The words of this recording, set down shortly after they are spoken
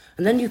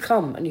And then you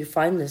come and you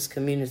find this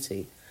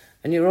community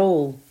and you're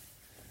all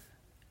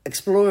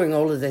exploring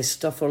all of this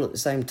stuff all at the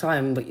same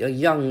time, but you're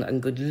young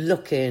and good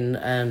looking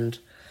and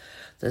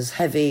there's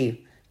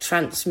heavy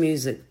trance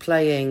music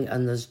playing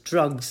and there's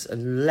drugs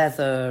and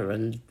leather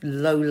and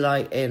low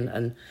lighting,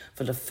 and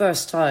for the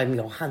first time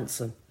you're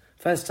handsome,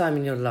 first time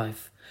in your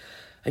life.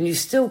 And you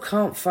still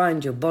can't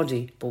find your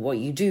body, but what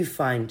you do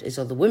find is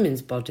other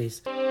women's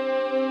bodies.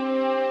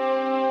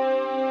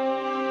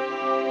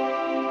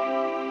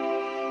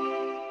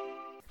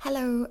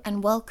 Hello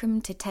and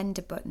welcome to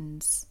Tender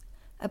Buttons,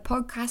 a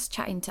podcast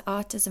chatting to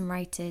artists and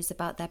writers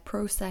about their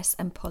process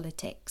and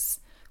politics,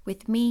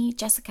 with me,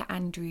 Jessica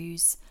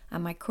Andrews,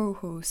 and my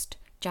co-host,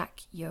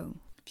 Jack Young.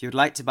 If you would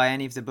like to buy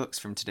any of the books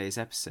from today's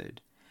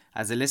episode,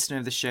 as a listener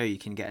of the show, you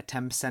can get a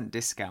 10%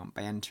 discount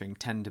by entering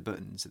Tender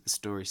Buttons at the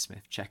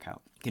Storysmith checkout.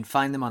 You can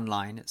find them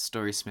online at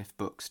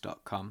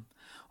storysmithbooks.com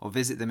or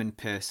visit them in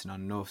person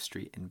on North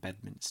Street in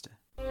Bedminster.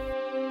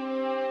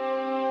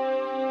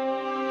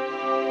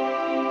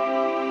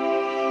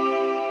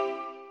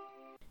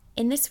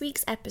 In this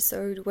week's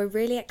episode, we're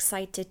really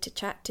excited to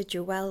chat to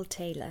Joelle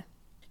Taylor.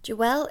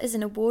 Joelle is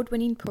an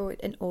award-winning poet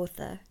and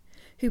author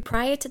who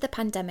prior to the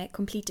pandemic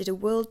completed a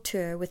world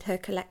tour with her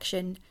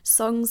collection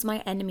Songs My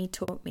Enemy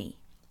Taught Me.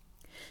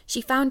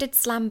 She founded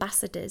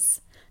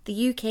Slambassadors,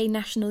 the UK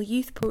National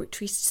Youth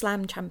Poetry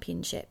Slam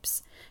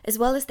Championships, as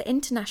well as the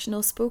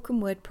international spoken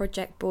word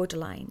project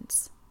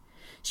Borderlines.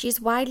 She is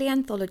widely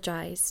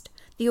anthologised,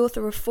 the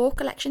author of 4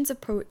 collections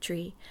of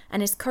poetry,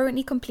 and is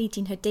currently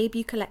completing her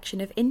debut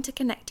collection of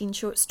interconnecting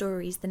short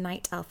stories, The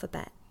Night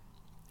Alphabet.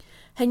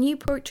 Her new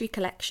poetry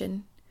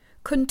collection,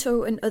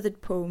 Kunto and Other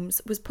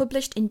Poems, was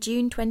published in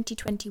June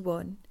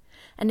 2021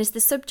 and is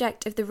the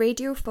subject of the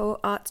Radio 4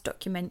 arts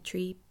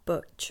documentary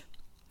Butch.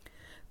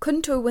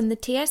 Kunto won the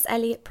T.S.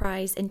 Eliot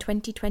Prize in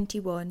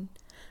 2021,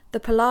 the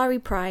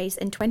Polari Prize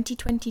in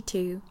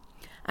 2022,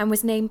 and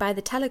was named by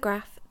The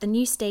Telegraph, The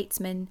New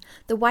Statesman,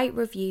 The White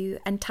Review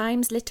and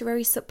Times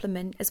Literary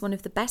Supplement as one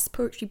of the best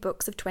poetry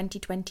books of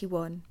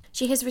 2021.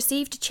 She has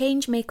received a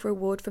Changemaker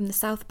Award from the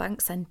South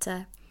Bank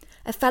Centre,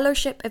 a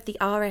fellowship of the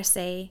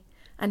RSA,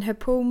 and her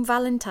poem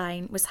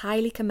Valentine was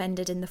highly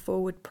commended in the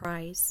Forward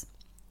Prize.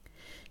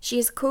 She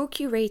is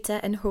co-curator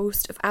and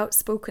host of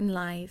Outspoken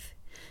Live,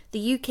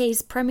 the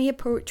UK's premier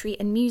poetry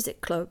and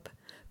music club,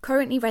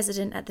 currently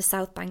resident at the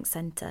South Bank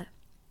Centre.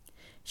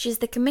 She is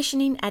the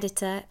commissioning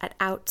editor at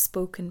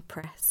Outspoken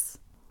Press.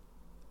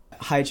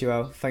 Hi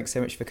Joelle, thanks so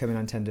much for coming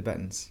on Tender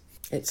Buttons.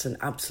 It's an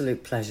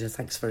absolute pleasure.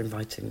 Thanks for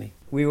inviting me.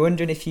 We were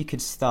wondering if you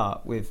could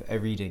start with a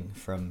reading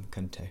from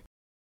Kunto.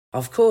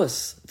 Of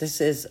course,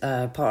 this is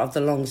part of the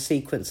long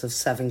sequence of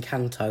 7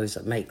 cantos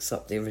that makes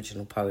up the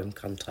original poem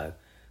Kunto,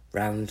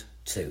 round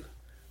 2.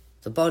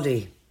 The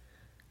body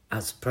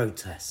as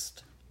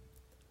protest.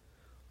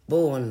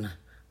 Born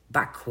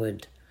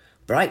backward,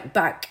 bright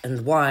back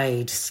and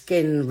wide,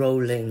 skin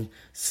rolling,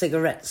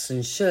 cigarettes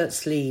and shirt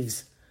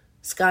sleeves,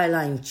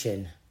 skyline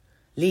chin,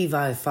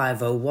 Levi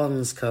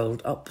 501s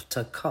curled up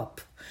to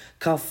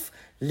cuff,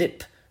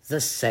 lip the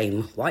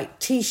same,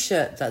 white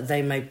t-shirt that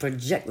they may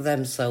project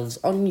themselves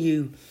on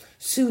you,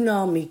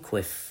 tsunami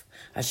quiff,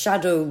 a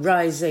shadow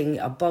rising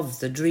above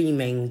the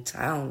dreaming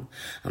town,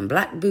 and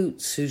black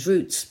boots whose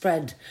roots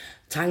spread,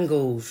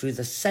 tangle through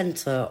the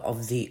centre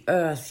of the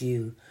earth.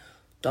 You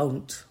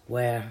don't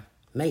wear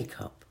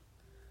makeup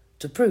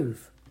to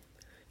prove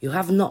you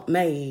have not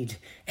made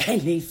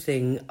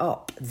anything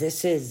up.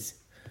 This is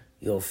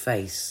your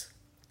face.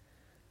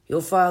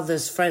 Your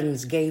father's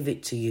friends gave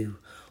it to you.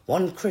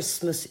 One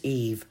Christmas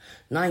Eve,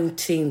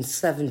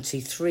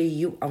 1973,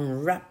 you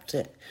unwrapped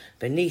it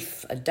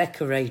beneath a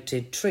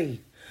decorated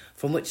tree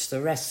from which the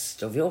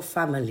rest of your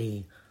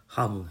family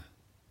hung.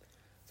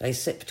 They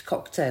sipped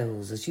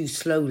cocktails as you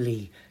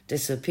slowly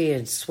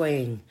disappeared,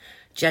 swaying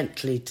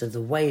gently to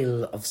the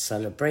wail of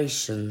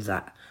celebration,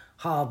 that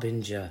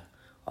harbinger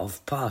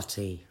of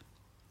party.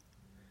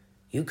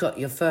 You got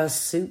your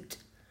first suit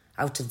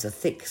out of the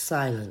thick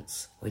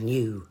silence when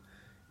you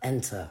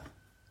enter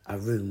a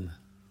room.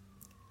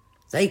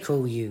 They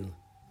call you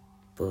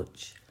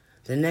Butch,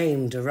 the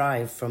name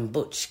derived from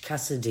Butch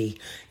Cassidy.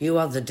 You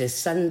are the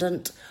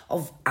descendant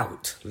of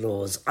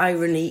outlaws,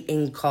 irony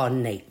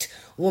incarnate,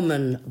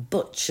 woman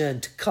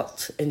butchered,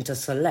 cut into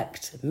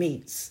select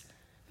meats,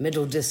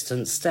 middle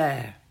distance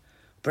stare,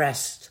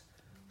 breast,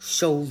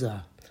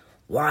 shoulder,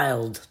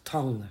 wild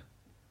tongue.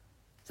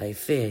 They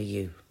fear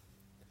you.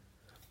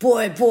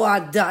 Boy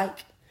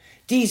dyke,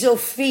 diesel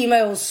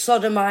female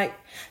sodomite,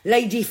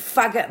 lady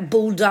faggot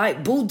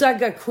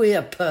bulldagger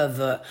queer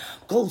pervert,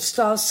 gold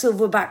star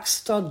silverback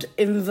stud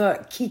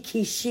invert,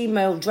 kiki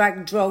shemale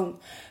drag drone,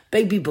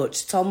 baby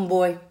butch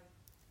tomboy,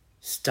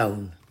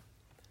 stone.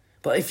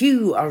 But if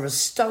you are a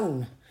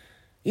stone,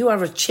 you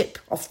are a chip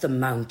off the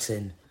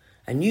mountain,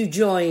 and you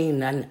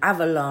join an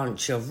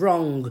avalanche of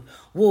wrong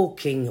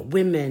walking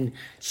women,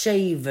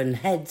 shaven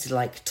heads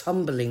like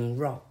tumbling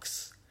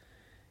rocks.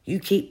 You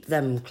keep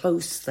them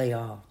close, they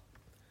are.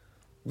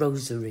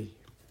 Rosary.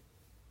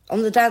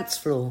 On the dance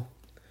floor,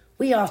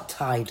 we are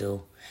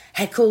tidal.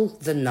 Heckle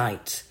the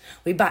night.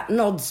 We bat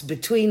nods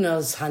between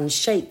us,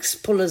 handshakes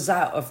pull us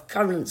out of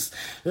currents,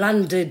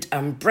 landed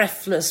and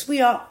breathless.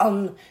 We are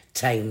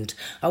untamed,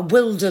 a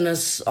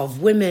wilderness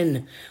of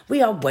women.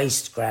 We are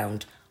waste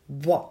ground.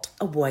 What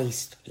a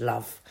waste,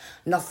 love.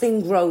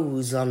 Nothing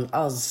grows on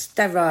us,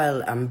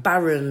 sterile and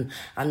barren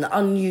and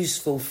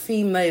unuseful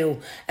female,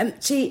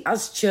 empty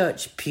as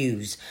church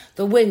pews.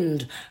 The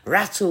wind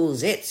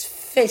rattles its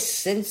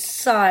fists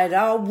inside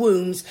our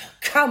wombs.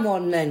 Come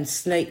on then,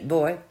 snake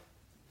boy.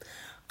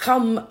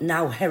 Come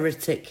now,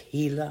 heretic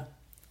healer.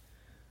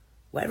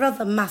 Where are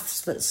the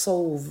maths that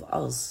solve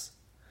us?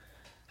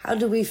 How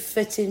do we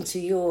fit into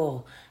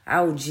your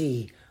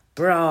algae,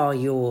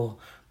 your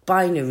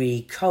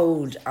binary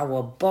code?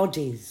 Our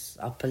bodies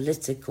are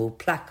political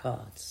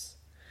placards.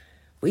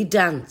 We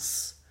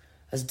dance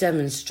as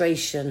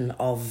demonstration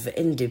of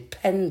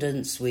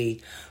independence.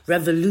 We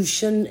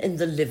revolution in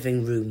the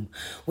living room.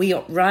 We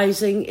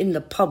uprising in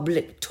the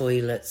public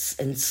toilets.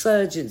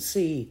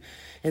 Insurgency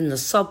in the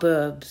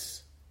suburbs.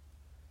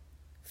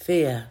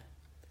 Fear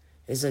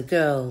is a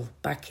girl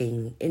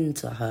backing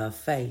into her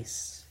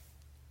face.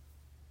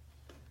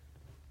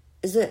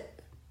 Is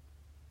it?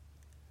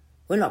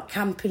 We're not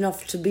camp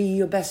enough to be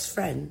your best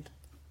friend?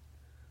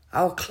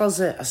 Our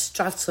closet a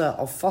strata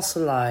of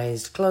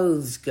fossilised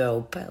clothes,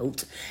 girl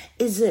pelt.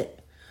 Is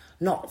it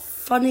not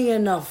funny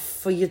enough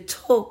for your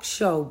talk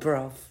show,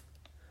 bruv?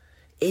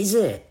 Is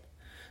it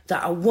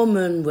that a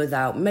woman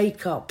without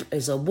makeup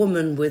is a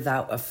woman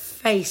without a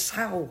face?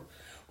 How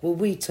were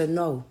we to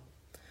know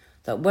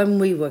that when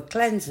we were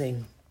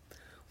cleansing,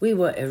 we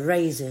were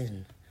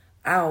erasing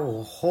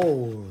our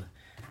whole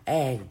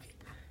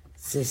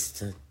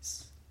existence?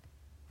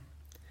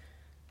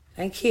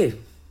 Thank you.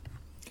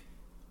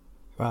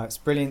 Wow, it's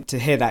brilliant to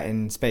hear that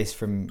in space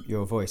from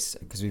your voice,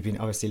 because we've been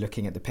obviously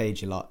looking at the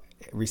page a lot,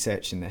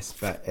 researching this,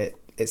 but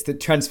it's the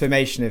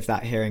transformation of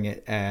that, hearing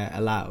it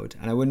aloud.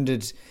 And I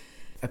wondered,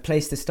 a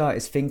place to start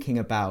is thinking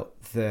about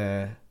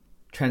the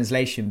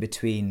translation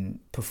between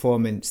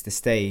performance, the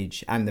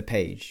stage, and the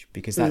page,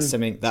 because that's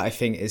something that I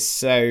think is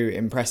so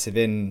impressive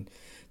in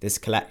this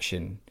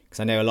collection, because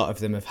I know a lot of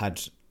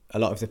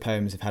the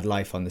poems have had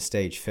life on the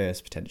stage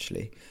first,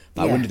 potentially.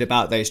 But I wondered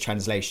about those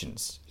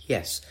translations.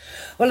 Yes.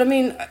 Well, I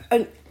mean,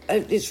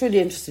 it's really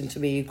interesting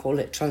to me you call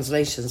it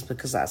translations,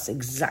 because that's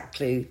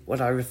exactly what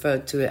I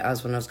referred to it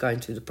as when I was going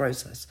through the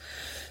process.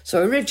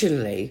 So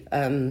originally,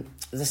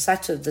 the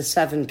set of the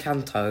 7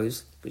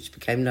 cantos, which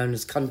became known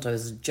as Cantos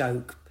as a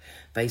joke,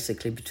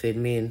 basically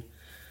between me and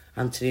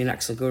Anthony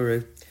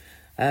Naxaguru,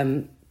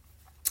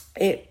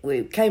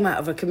 it came out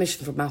of a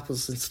commission from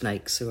Apples and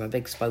Snakes, who are a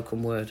big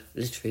spoken word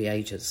literary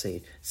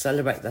agency,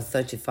 celebrate their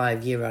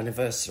 35-year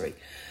anniversary.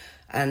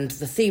 And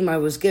the theme I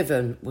was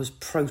given was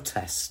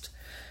protest.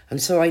 And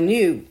so I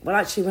knew, well,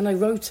 actually, when I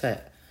wrote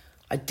it,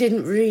 I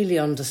didn't really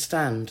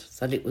understand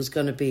that it was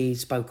going to be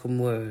spoken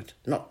word.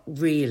 Not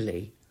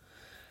really.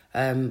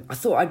 I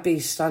thought I'd be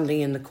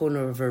standing in the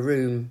corner of a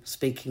room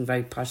speaking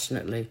very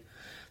passionately.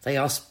 They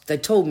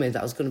told me that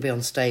I was going to be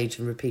on stage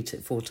and repeat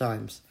it 4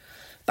 times,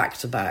 back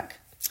to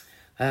back.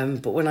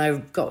 But when I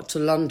got to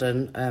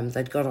London,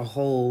 they'd got a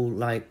whole,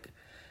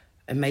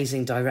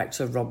 amazing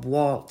director, Rob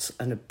Watt,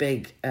 and a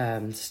big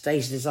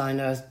stage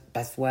designer,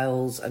 Beth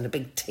Wells, and a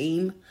big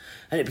team.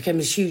 And it became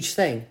this huge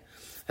thing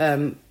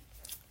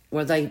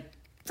where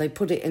they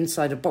put it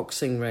inside a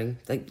boxing ring.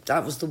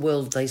 That was the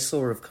world they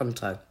saw of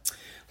Canto.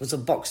 Was a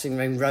boxing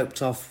ring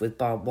roped off with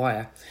barbed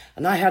wire.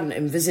 And I hadn't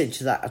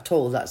envisaged that at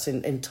all. That's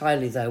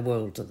entirely their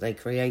world that they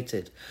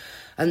created.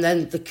 And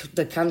then the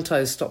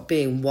cantos stopped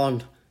being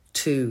 1,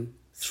 2,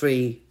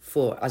 3,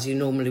 4, as you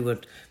normally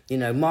would,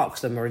 mark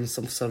them, or in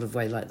some sort of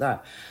way like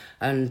that.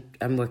 And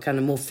were kind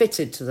of more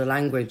fitted to the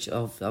language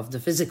of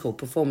the physical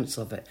performance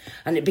of it.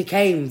 And it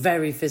became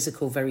very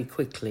physical very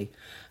quickly,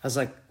 as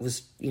I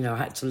was, I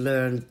had to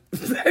learn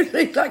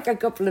very, a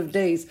couple of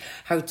days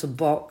how to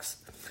box.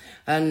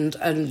 And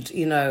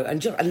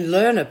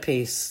learn a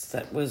piece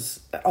that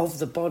was of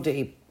the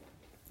body,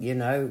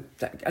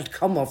 that had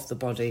come off the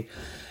body.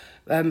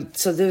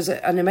 So there's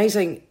an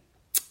amazing,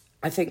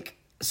 I think,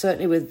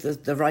 certainly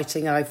with the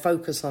writing, I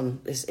focus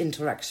on this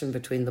interaction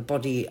between the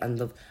body and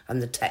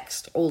the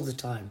text all the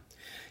time.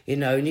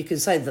 And you can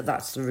say that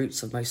that's the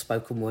roots of most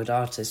spoken word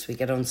artists. We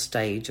get on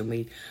stage and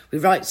we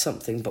write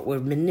something, but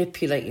we're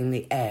manipulating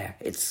the air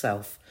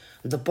itself.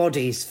 The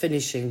body's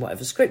finishing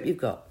whatever script you've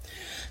got.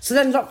 So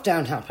then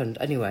lockdown happened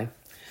anyway.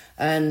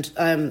 And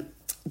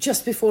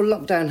just before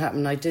lockdown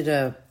happened, I did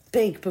a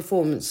big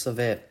performance of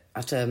it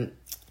in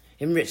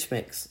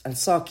Richmix. And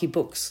Saki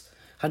Books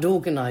had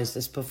organised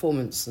this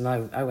performance, and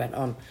I went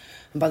on.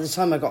 And by the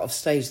time I got off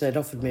stage, they'd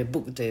offered me a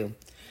book deal.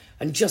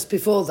 And just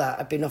before that,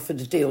 I'd been offered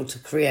a deal to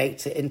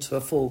create it into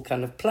a full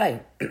kind of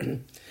play.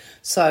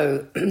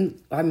 So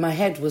my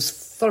head was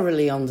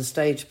thoroughly on the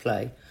stage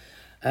play.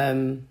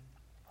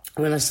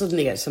 When I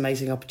suddenly get this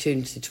amazing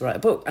opportunity to write a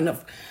book.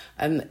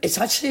 And it's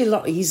actually a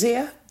lot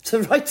easier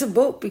to write a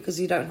book, because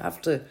you don't have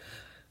to,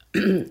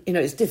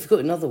 it's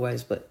difficult in other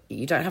ways, but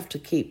you don't have to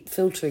keep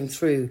filtering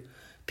through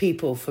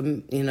people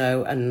from,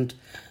 and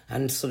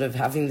and sort of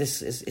having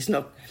this. It's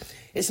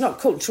not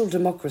cultural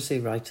democracy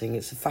writing.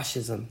 It's a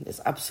fascism. It's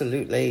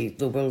absolutely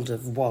the world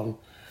of one.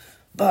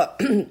 But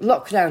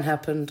lockdown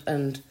happened,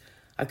 and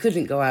I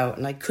couldn't go out,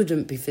 and I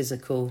couldn't be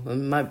physical,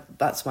 and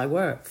that's my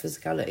work,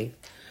 physicality.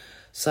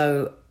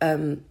 So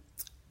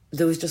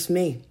there was just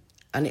me,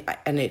 and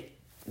it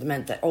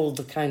meant that all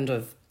the kind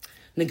of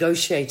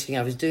negotiating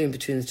I was doing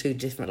between the two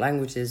different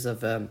languages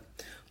of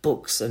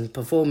books and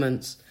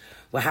performance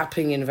were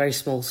happening in a very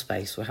small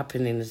space, were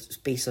happening in a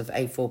piece of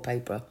A4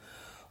 paper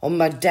on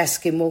my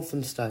desk in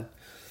Walthamstow.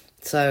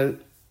 So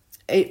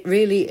it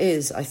really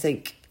is, I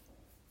think,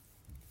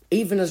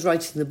 even as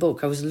writing the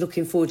book, I was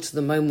looking forward to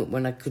the moment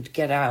when I could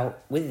get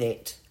out with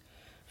it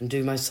and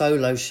do my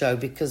solo show,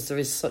 because there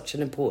is such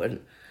an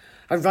important...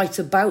 I write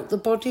about the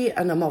body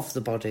and I'm of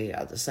the body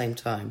at the same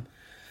time.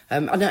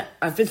 And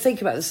I've been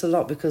thinking about this a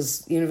lot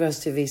because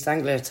University of East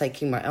Anglia are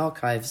taking my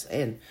archives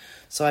in.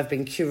 So I've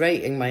been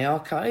curating my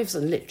archives,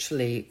 and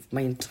literally my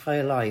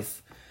entire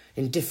life,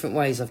 in different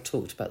ways, I've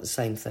talked about the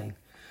same thing,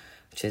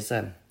 which is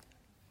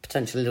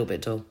potentially a little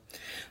bit dull.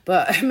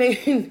 But, I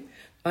mean,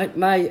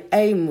 my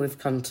aim with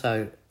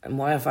Conto, and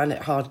why I find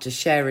it hard to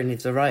share any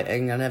of the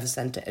writing, I never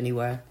sent it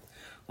anywhere,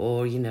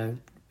 or, you know,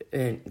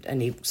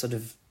 any sort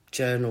of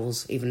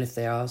journals, even if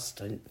they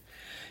asked,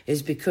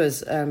 is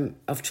because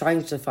of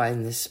trying to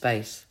find this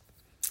space,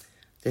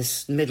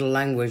 this middle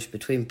language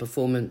between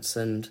performance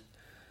and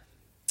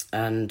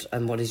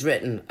what is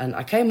written. And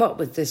I came up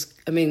with this.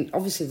 I mean,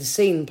 obviously the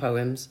scene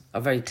poems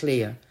are very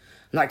clear,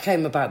 and that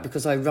came about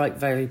because I write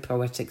very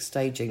poetic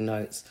staging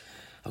notes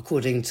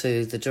according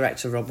to the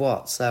director Rob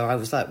Watts. So I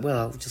was like, well,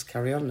 I'll just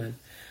carry on then,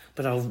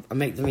 but I'll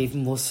make them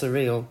even more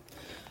surreal.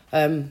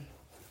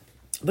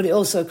 But it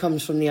also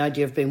comes from the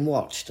idea of being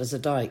watched as a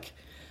dyke.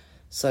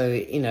 So,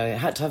 you know, it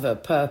had to have a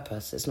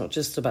purpose. It's not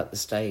just about the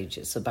stage.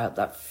 It's about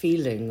that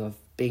feeling of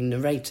being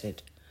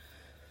narrated.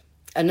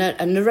 And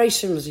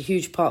narration was a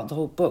huge part of the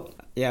whole book.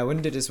 Yeah, I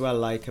wondered as well,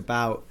 like,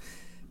 about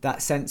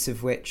that sense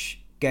of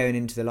which going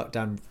into the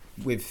lockdown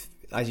with,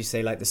 as you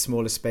say, like the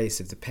smaller space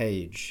of the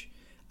page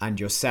and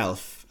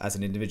yourself as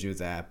an individual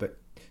there, but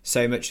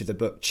so much of the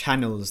book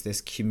channels this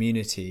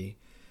community,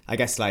 I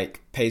guess,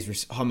 like,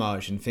 pays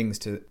homage and things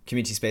to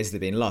community spaces that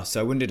are being lost. So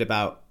I wondered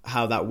about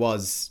how that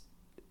was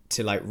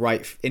to, like,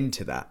 write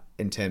into that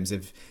in terms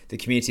of the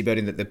community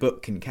building that the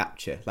book can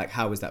capture. Like,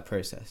 how was that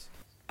process?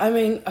 I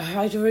mean,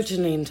 I'd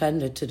originally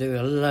intended to do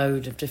a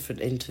load of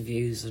different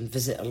interviews and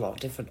visit a lot of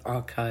different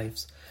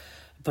archives.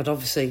 But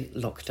obviously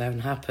lockdown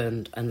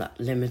happened and that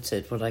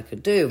limited what I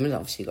could do. I mean,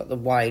 obviously you've got the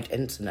wide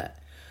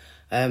internet.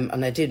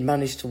 And I did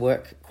manage to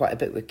work quite a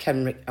bit with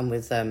Kenrick and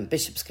with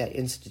Bishopsgate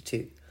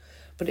Institute.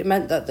 But it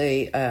meant that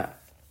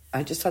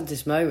I just had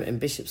this moment in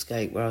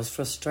Bishopsgate where I was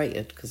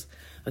frustrated because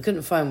I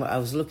couldn't find what I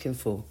was looking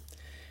for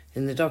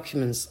in the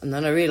documents. And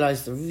then I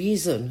realised the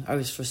reason I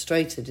was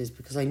frustrated is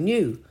because I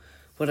knew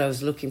what I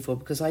was looking for,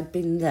 because I'd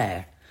been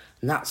there.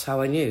 And that's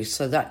how I knew.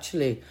 So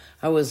actually,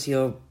 I was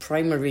your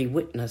primary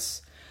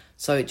witness.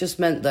 So it just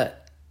meant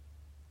that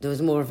there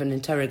was more of an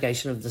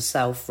interrogation of the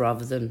self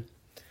rather than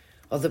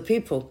other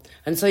people.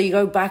 And so you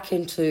go back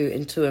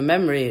into a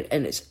memory,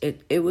 and it's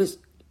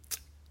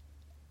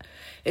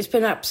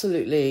been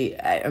absolutely...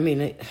 I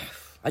mean,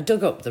 I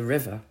dug up the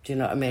river. Do you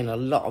know what I mean? A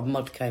lot of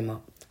mud came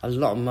up. A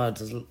lot of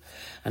mud.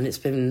 And it's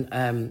been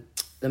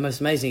the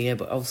most amazing year,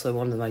 but also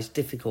one of the most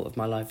difficult of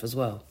my life as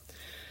well.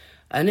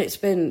 And it's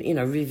been, you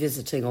know,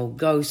 revisiting old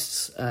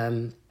ghosts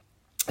and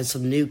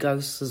some new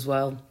ghosts as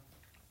well.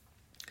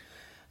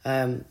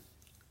 The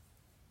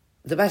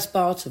best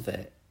part of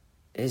it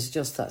is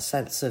just that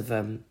sense of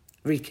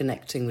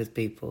reconnecting with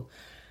people.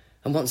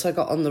 And once I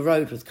got on the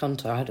road with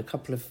Conto, I had a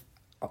couple of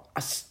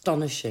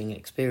astonishing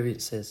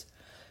experiences.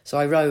 So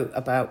I wrote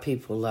about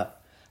people that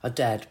are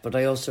dead, but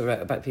I also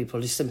wrote about people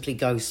who are simply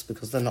ghosts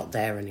because they're not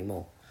there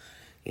anymore,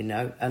 you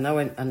know. And I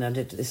went and I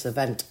did this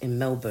event in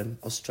Melbourne,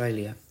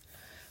 Australia,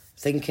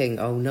 thinking,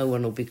 oh, no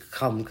one will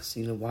come because,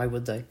 you know, why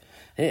would they?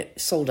 And it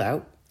sold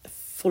out,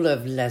 full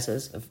of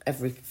letters of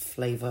every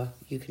flavour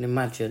you can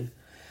imagine.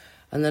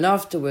 And then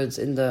afterwards,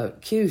 in the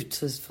queue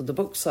for the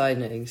book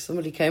signing,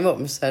 somebody came up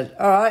and said,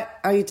 all right,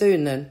 how you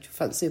doing then? Do you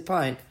fancy a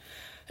pint?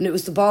 And it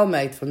was the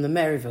barmaid from the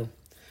Maryville.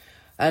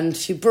 And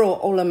she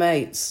brought all her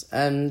mates,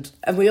 and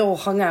we all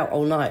hung out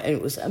all night,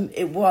 and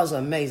it was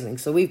amazing.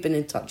 So we've been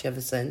in touch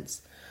ever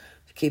since,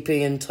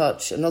 keeping in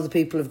touch. And other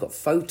people have got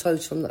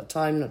photos from that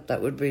time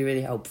that would be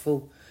really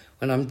helpful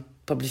when I'm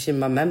publishing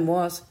my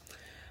memoirs.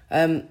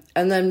 And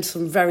then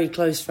some very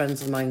close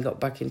friends of mine got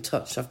back in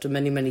touch after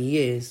many, many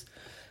years.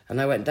 And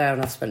I went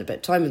down, I spent a bit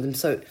of time with them.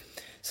 So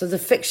the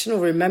fictional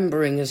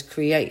remembering has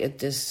created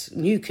this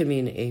new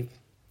community,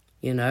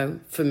 you know,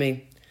 for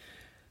me.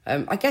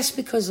 I guess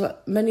because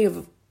many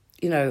of,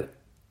 you know,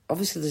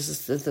 obviously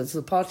there's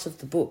a part of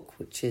the book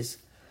which is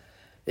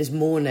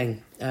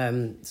mourning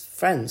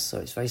friends, so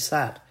it's very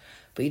sad.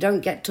 But you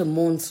don't get to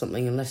mourn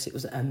something unless it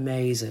was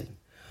amazing,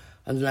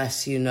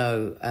 unless, you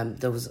know,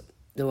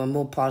 there were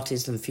more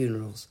parties than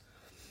funerals.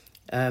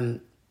 You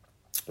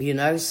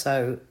know,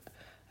 so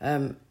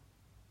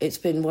it's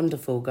been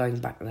wonderful going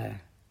back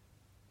there.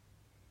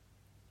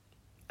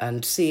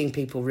 and seeing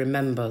people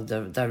remember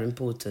their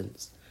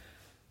importance.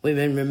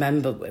 Women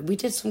remember, we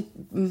did some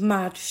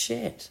mad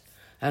shit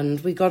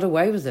and we got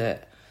away with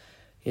it,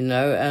 you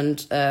know,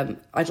 and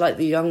I'd like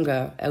the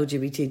younger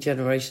LGBT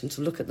generation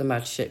to look at the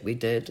mad shit we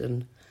did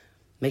and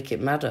make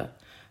it matter.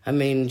 I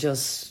mean,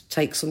 just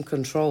take some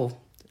control.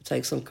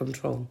 Take some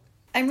control.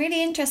 I'm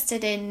really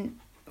interested in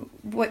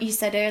what you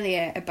said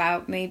earlier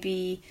about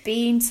maybe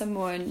being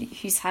someone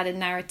who's had a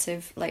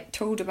narrative like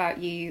told about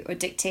you or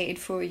dictated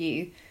for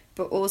you,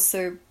 but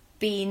also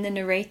being the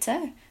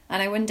narrator.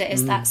 And I wonder,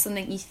 is that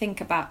something you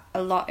think about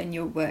a lot in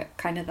your work,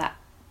 kind of that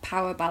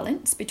power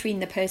balance between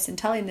the person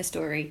telling the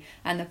story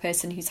and the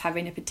person who's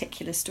having a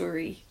particular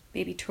story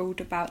maybe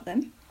told about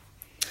them?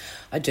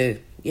 I do.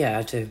 Yeah,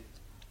 I do.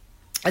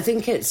 I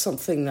think it's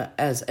something that,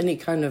 as any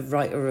kind of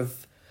writer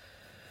of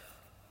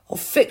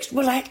fiction,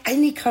 well, like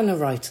any kind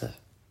of writer,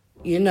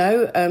 you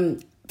know,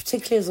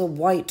 particularly as a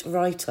white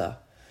writer,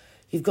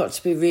 you've got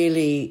to be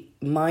really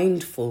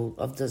mindful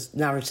of the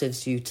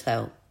narratives you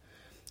tell.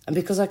 And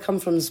because I come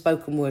from the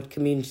spoken word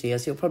community,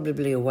 as you're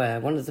probably aware,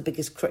 one of the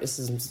biggest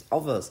criticisms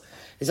of us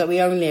is that we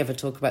only ever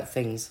talk about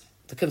things,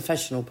 the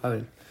confessional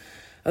poem,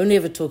 only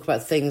ever talk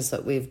about things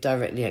that we've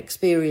directly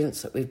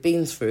experienced, that we've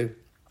been through.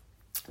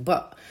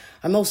 But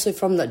I'm also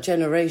from that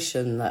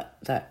generation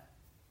that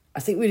I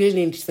think we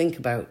really need to think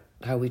about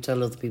how we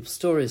tell other people's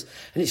stories.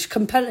 And it's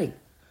compelling,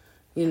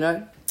 you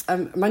know.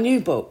 My new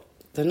book,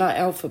 The Night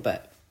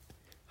Alphabet,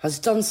 has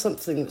done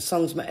something that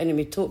Songs My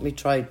Enemy Taught Me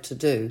tried to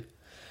do,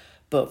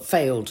 but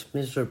failed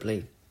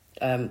miserably.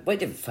 Well, it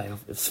didn't fail,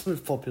 it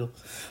was popular.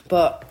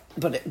 But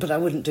I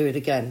wouldn't do it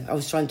again. I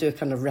was trying to do a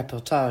kind of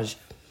reportage.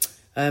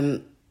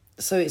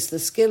 So it's the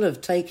skill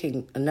of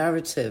taking a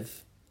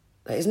narrative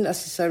that isn't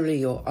necessarily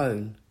your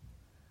own,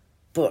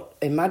 but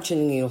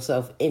imagining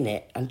yourself in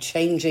it and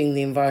changing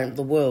the environment,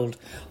 the world.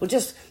 Well,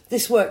 just,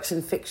 this works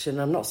in fiction.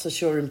 I'm not so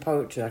sure in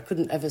poetry. I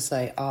couldn't ever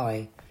say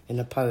I in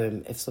a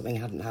poem if something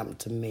hadn't happened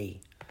to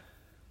me,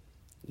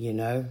 you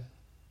know?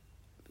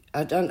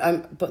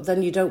 But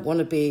then you don't want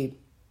to be...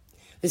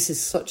 This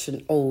is such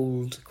an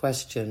old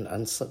question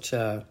and such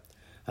an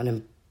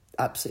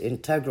absolutely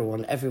integral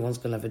one. Everyone's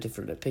going to have a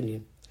different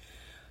opinion,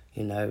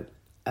 you know?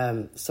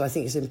 So I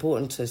think it's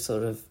important to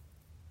sort of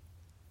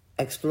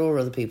explore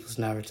other people's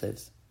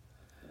narratives,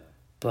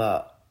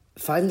 but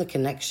find the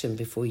connection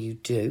before you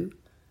do,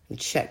 and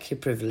check your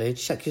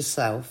privilege, check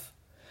yourself.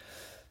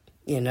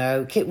 You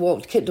know, Kit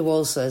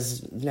DeWall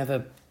says,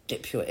 never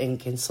dip your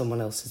ink in someone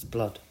else's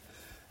blood.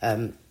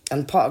 And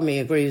part of me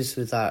agrees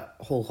with that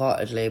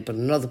wholeheartedly, but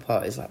another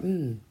part is like,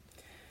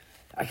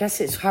 I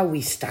guess it's how we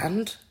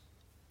stand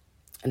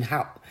and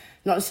how,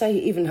 not to say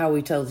even how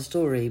we tell the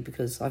story,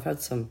 because I've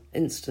had some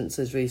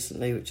instances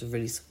recently which have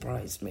really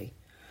surprised me.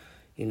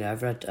 You know,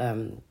 I've read,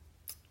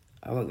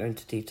 I won't go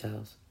into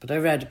details, but I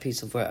read a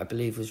piece of work I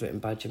believe was written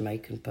by a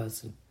Jamaican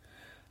person,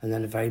 and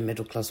then a very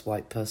middle-class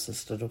white person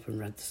stood up and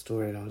read the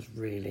story, and I was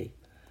really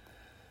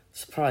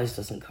surprised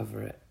doesn't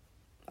cover it.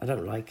 I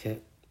don't like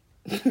it.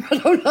 I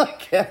don't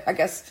like it, I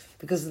guess,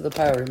 because of the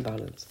power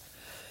imbalance,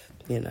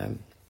 you know.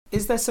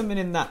 Is there something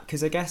in that?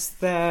 Because I guess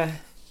there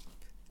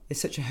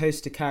is such a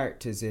host of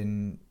characters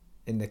in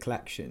the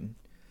collection,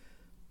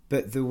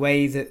 but the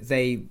way that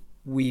they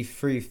weave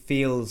through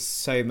feels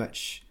so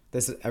much...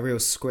 There's a real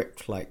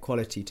script-like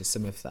quality to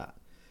some of that.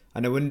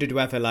 And I wondered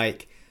whether,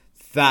 like,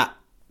 that...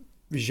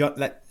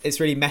 it's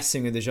really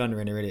messing with the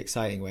genre in a really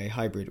exciting way,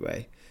 hybrid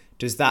way.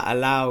 Does that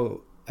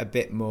allow a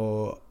bit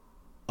more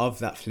of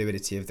that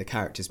fluidity of the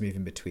characters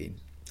moving between?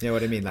 You know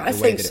what I mean? Like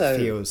the way that it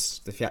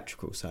feels, the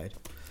theatrical side.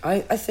 I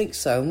think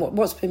so. And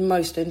what's been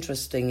most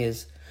interesting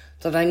is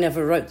that I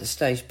never wrote the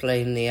stage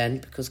play in the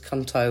end, because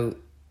Conto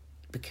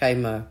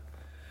became a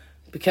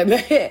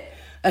hit.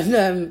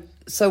 And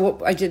so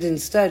what I did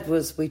instead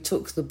was we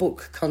took the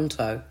book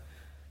Conto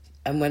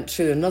and went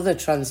through another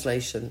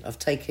translation of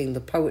taking the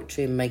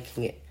poetry and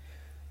making it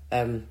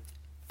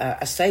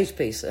a stage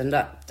piece. And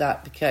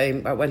that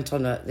became... I went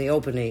on the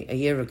Albany a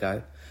year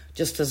ago,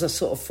 just as a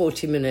sort of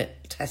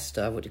 40-minute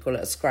tester, what do you call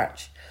it, a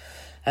scratch.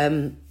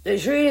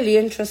 It's really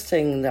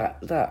interesting,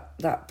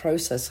 that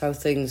process, how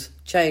things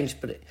change.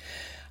 But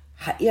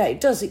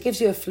it does. It gives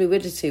you a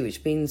fluidity,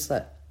 which means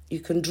that you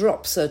can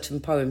drop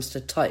certain poems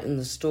to tighten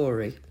the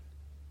story.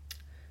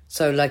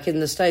 So, like in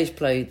the stage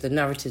play, the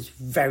narrative's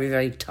very,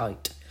 very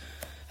tight.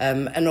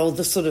 And all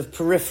the sort of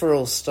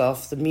peripheral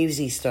stuff, the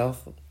musy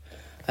stuff,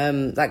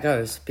 that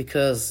goes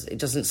because it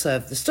doesn't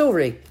serve the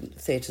story.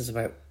 Theatre's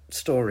about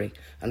story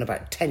and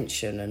about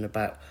tension and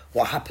about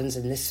what happens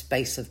in this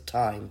space of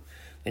time.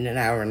 In an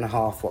hour and a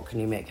half, what can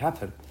you make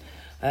happen?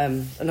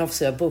 And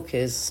obviously a book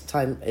is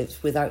time,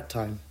 it's without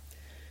time.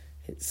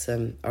 It's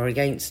or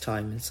against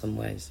time in some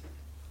ways.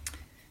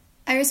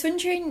 I was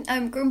wondering,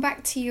 going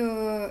back to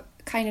your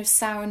kind of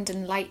sound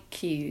and light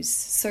cues.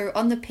 So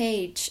on the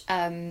page,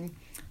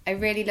 I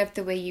really love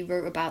the way you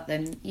wrote about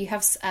them. You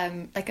have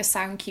like a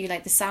sound cue,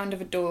 like the sound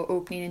of a door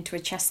opening into a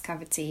chest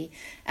cavity,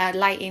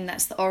 lighting,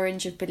 that's the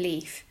orange of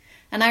belief.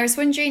 And I was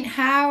wondering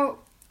how,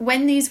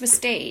 when these were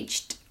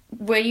staged,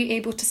 were you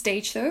able to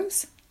stage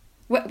those?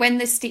 When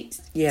the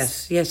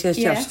Yes. Yeah.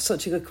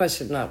 Such a good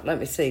question. Now, let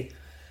me see.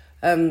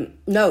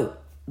 No,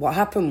 what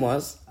happened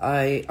was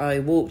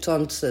I walked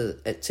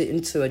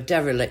into a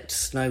derelict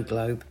snow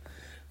globe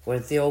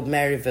with the old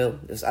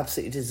Maryville. It was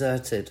absolutely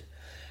deserted.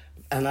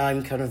 And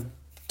I'm kind of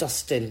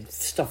dusting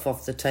stuff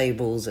off the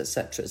tables,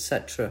 etc.,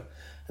 etc.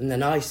 And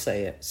then I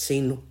say it,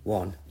 scene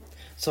 1.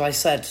 So I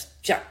said,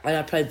 Jack, and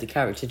I played the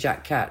character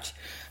Jack Catch.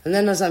 And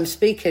then as I'm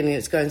speaking,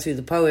 it's going through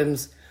the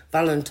poems,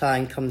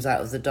 Valentine comes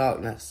out of the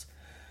darkness.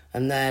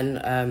 And then,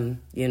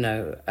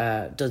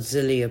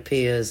 Dudley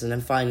appears, and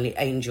then finally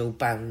Angel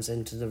bounds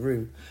into the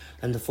room.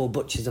 And the 4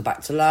 butchers are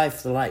back to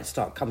life, the lights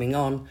start coming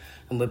on,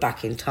 and we're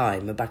back in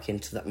time. We're back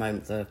into that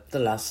moment, the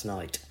last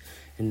night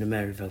in the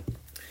Maryville.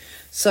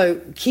 So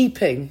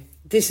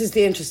this is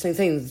the interesting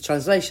thing with the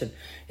translation,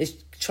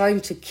 is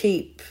trying to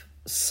keep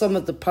some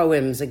of the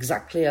poems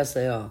exactly as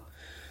they are.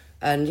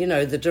 And,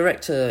 the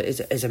director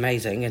is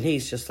amazing, and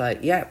he's just like,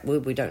 yeah,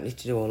 we don't need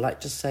to do all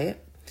that, just say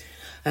it.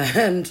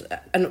 And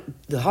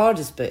the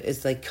hardest bit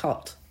is they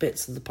cut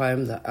bits of the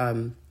poem that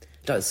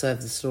don't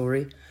serve the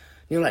story. And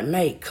you're like,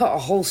 mate, cut a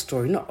whole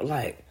story, not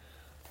like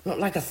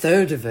a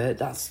third of it.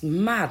 That's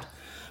mad.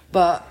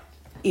 But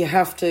you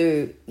have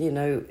to,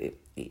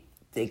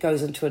 it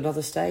goes into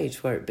another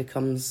stage where it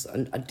becomes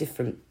a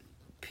different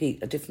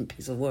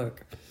piece of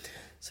work.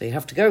 So you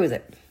have to go with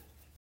it.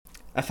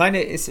 I find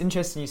it's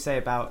interesting you say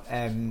about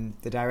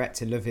the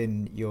director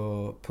loving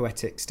your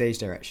poetic stage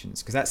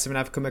directions, because that's something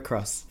I've come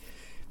across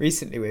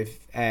recently with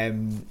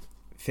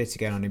theatre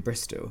going on in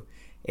Bristol.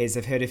 Is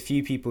I've heard a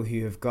few people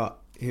who've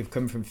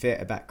come from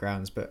theatre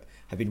backgrounds but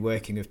have been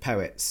working with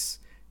poets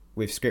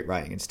with script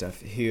writing and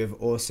stuff, who have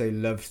also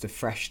loved the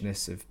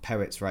freshness of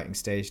poets writing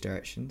stage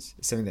directions.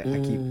 It's something that I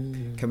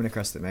keep coming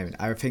across at the moment.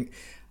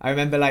 I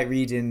remember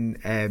reading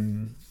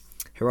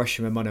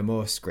Hiroshima Mon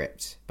Amour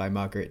script by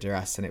Marguerite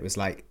Duras, and it was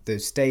like the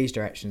stage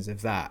directions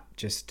of that,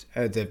 just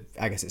I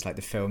guess it's like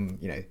the film,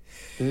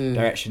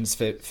 directions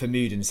for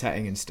mood and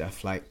setting and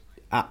stuff, like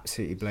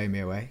absolutely blow me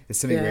away. There's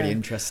something really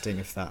interesting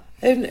of that.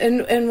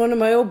 In one of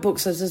my old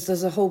books,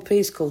 there's a whole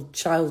piece called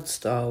Child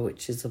Star,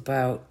 which is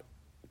about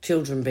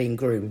children being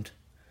groomed,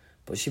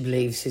 but she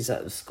believes she's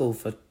at the school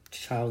for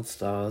child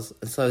stars,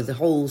 and so the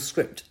whole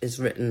script is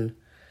written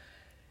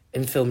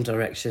in film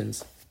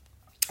directions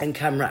and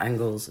camera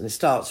angles, and it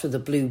starts with a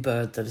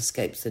bluebird that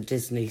escapes the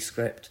Disney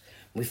script.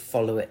 We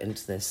follow it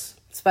into this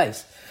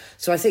space.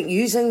 So I think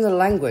using the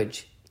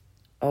language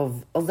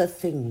of other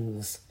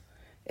things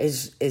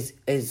is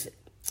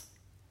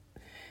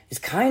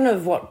kind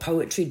of what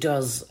poetry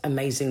does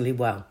amazingly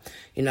well.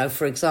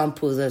 For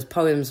example, there's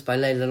poems by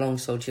Layla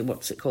Long-Soldier,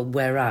 what's it called,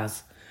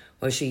 Whereas,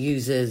 where she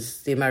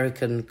uses the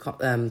American,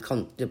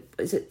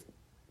 is it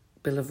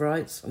Bill of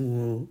Rights?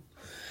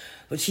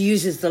 But she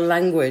uses the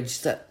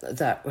language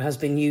that has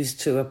been used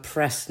to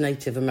oppress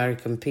Native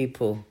American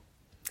people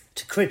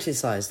to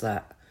criticise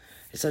that.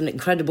 It's an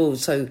incredible...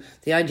 So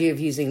the idea of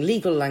using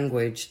legal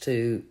language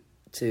to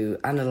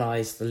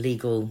analyse the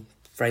legal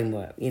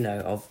framework,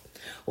 or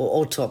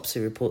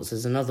autopsy reports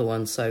is another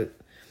one. So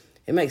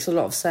it makes a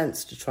lot of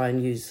sense to try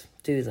and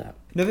do that.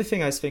 Another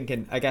thing I was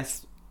thinking, I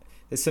guess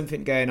there's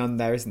something going on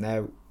there, isn't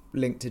there,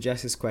 linked to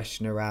Jess's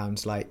question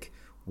around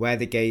where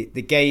the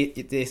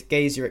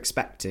gaze you're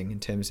expecting in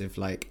terms of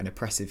an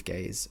oppressive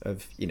gaze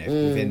of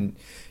within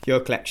your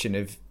collection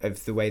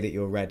of the way that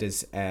you're read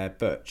as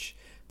Butch,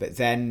 but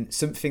then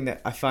something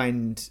that I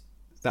found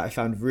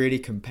really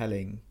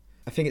compelling.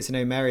 I think it's in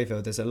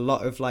Maryville. There's a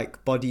lot of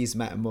bodies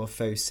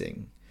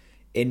metamorphosing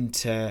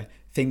into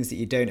things that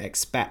you don't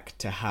expect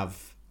to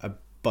have a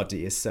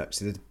body as such.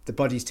 So the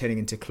body's turning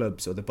into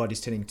clubs, or the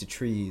body's turning into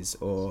trees,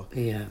 or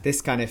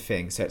this kind of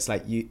thing. So it's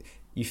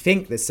you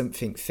think there's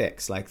something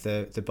fixed, like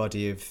the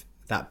body of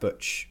that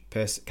Butch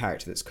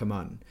character that's come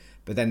on,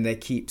 but then they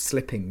keep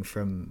slipping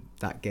from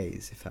that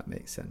gaze, if that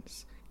makes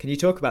sense. Can you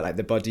talk about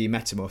the body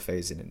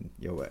metamorphosing in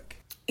your work?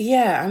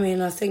 Yeah, I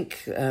mean, I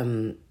think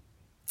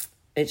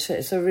it's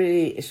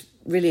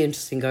really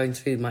interesting going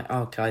through my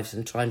archives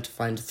and trying to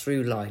find a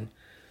through line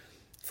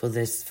for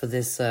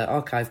this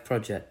archive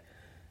project.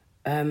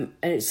 And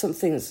it's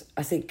something that's,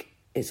 I think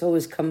it's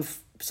always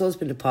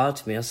been a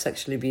part of me. I was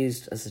sexually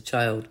abused as a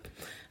child.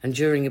 And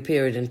during a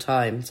period in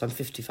time, so I'm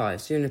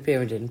 55, during a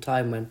period in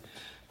time when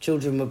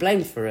children were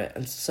blamed for it,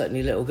 and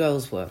certainly little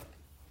girls were.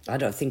 I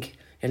don't think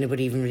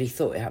anybody even really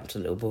thought it happened to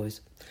little boys,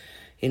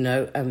 and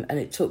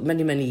it took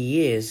many, many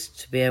years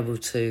to be able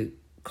to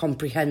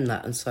comprehend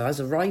that. And so as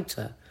a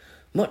writer,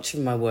 much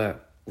of my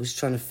work was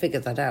trying to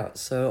figure that out.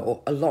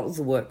 So a lot of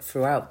the work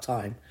throughout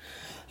time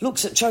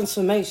looks at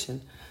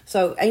transformation.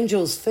 So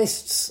Angel's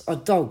fists are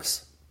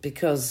dogs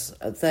because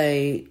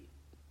they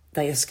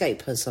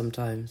escape her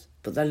sometimes,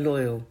 but they're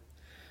loyal.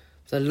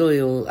 They're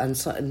loyal,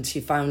 and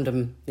she found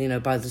them,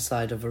 by the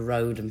side of a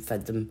road and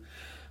fed them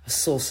a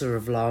saucer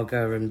of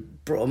lager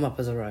and brought them up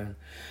as her own.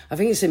 I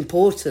think it's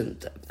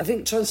important. I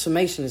think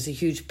transformation is a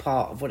huge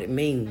part of what it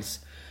means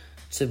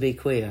to be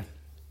queer.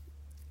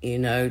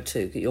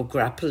 You're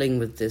grappling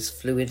with this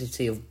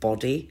fluidity of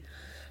body.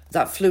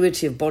 That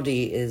fluidity of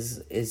body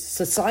is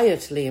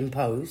societally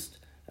imposed,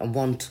 and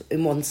want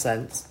in one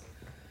sense.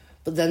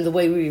 But then the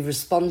way we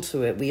respond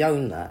to it, we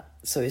own that.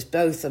 So it's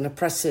both an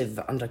oppressive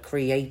and a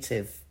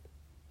creative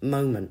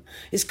moment.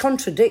 It's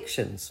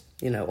contradictions,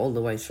 all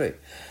the way through.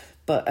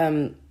 But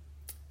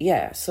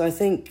so I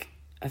think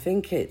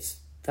it's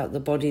that the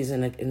body's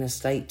in a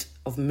state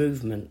of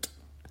movement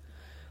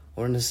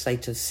or in a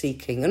state of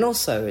seeking. And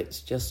also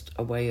it's just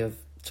a way of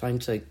trying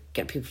to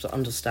get people to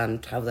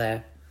understand how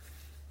they're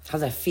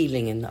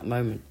feeling in that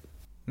moment.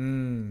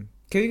 Can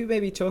you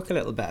maybe talk a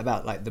little bit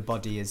about like the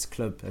body as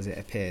club as it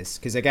appears?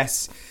 Because I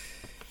guess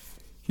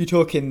you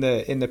talk in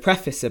the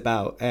preface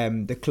about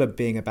the club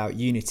being about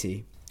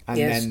unity, and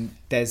yes. Then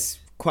there's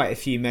quite a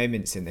few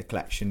moments in the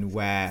collection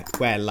where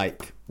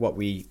like what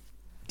we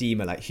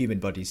deem are like human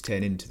bodies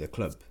turn into the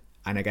club,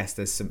 and I guess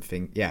there's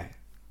something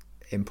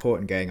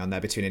important going on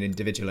there between an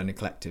individual and a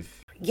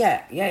collective.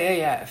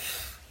 Yeah.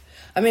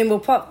 I mean,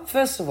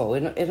 first of all,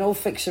 in all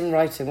fiction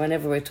writing,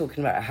 whenever we're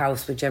talking about a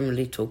house, we're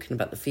generally talking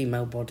about the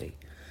female body.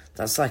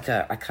 That's like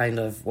a kind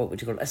of, what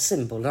would you call it, a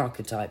symbol, an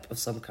archetype of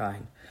some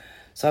kind.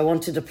 So I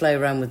wanted to play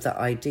around with that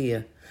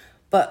idea.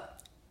 But,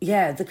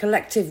 the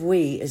collective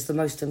we is the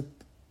most...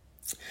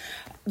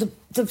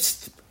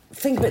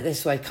 Think of it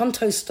this way.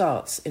 Canto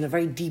starts in a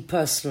very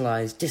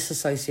depersonalised,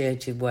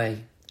 disassociated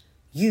way.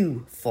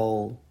 You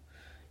fall.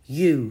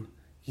 You.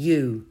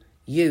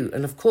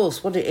 And of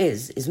course, what it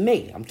is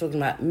me. I'm talking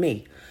about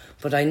me.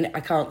 But I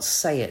can't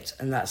say it,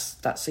 and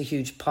that's a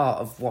huge part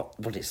of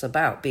what it's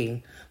about,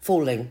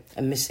 falling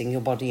and missing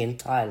your body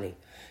entirely.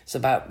 It's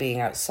about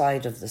being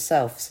outside of the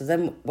self. So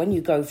then when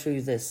you go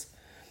through this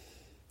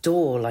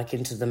door, like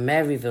into the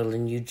Maryville,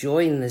 and you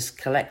join this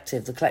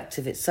collective, the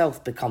collective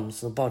itself becomes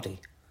the body,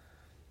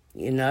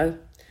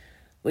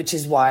 which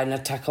is why an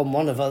attack on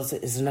one of us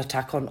is an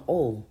attack on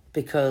all,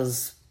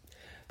 because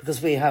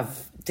we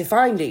have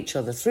defined each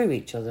other through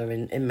each other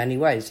in many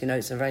ways.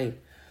 It's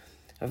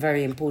a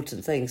very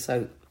important thing.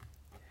 So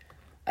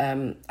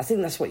I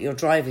think that's what you're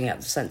driving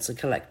at, the sense of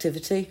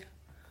collectivity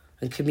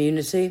and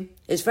community.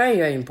 It's very,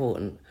 very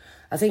important.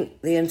 I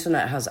think the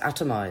internet has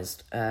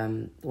atomised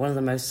one of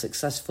the most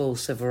successful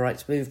civil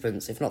rights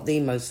movements, if not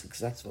the most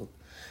successful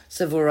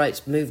civil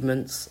rights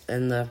movements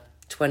in the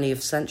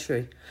 20th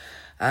century.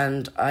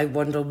 And I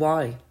wonder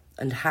why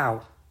and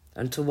how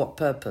and to what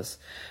purpose.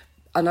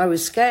 And I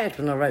was scared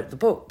when I wrote the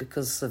book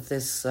because of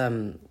this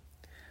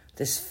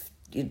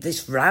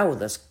this row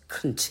that's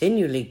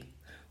continually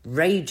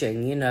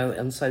raging,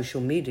 on social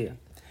media.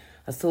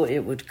 I thought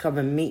it would come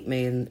and meet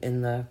me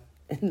in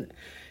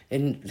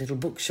little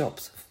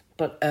bookshops,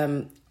 but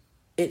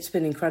it's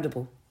been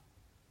incredible.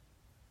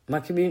 My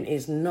community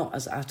is not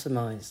as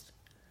atomised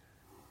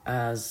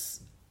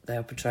as they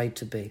are portrayed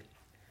to be.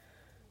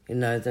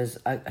 There's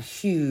a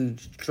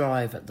huge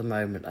drive at the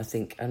moment, I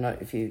think, and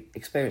if you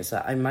experience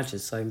that, I imagine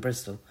so in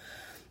Bristol,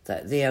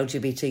 that the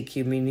LGBT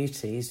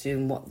community is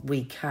doing what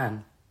we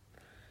can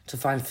to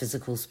find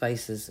physical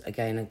spaces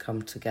again and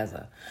come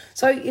together.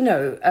 So,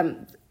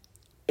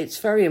 it's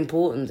very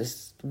important.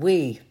 This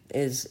 "we"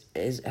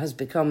 has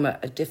become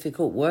a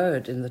difficult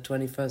word in the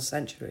 21st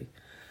century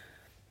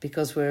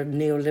because we're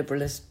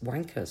neoliberalist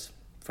wankers,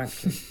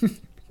 frankly.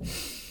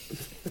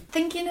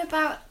 Thinking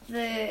about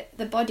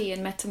the body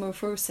and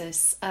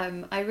metamorphosis,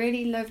 I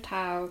really loved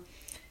how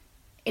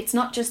it's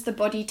not just the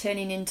body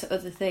turning into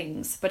other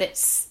things, but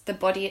it's the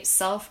body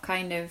itself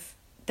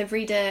the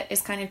reader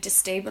is kind of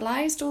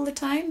destabilised all the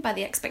time by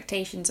the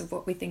expectations of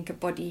what we think a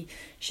body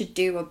should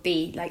do or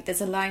be. Like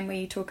there's a line where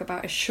you talk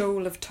about a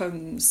shoal of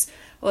tongues,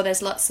 or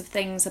there's lots of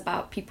things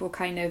about people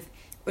kind of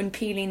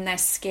unpeeling their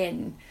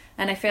skin.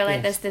 And I feel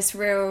like there's this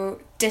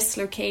real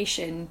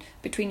dislocation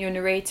between your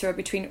narrator or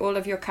between all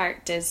of your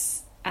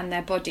characters and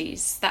their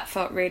bodies. That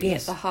felt really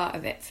at the heart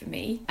of it for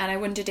me. And I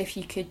wondered if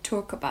you could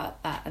talk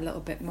about that a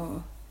little bit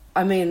more.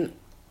 I mean,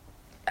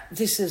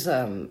 this is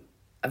a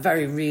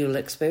very real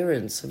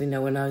experience. I mean,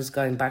 when I was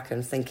going back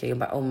and thinking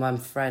about all my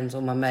friends,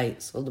 all my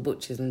mates, all the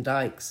Butchers and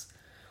Dykes,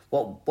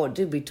 what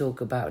did we talk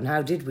about and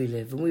how did we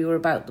live? And we were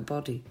about the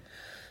body.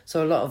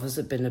 So a lot of us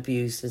have been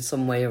abused in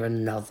some way or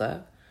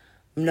another.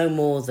 No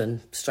more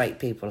than straight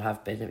people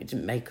have been. It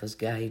didn't make us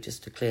gay,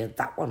 just to clear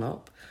that one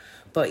up.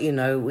 But,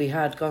 we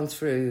had gone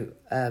through,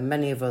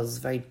 many of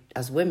us,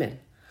 as women,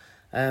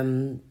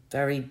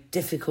 very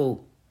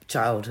difficult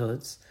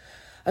childhoods.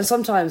 And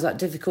sometimes that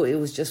difficulty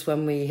was just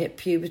when we hit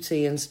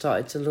puberty and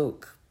started to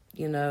look,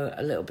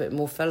 a little bit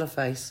more fella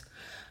face,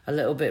 a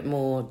little bit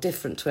more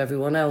different to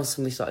everyone else,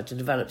 and we started to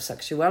develop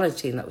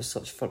sexuality, and that was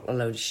such a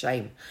load of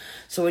shame.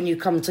 So when you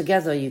come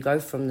together, you go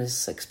from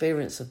this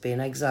experience of being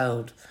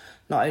exiled,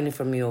 not only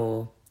from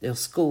your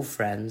school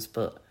friends,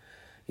 but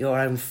your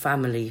own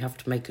family. You have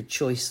to make a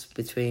choice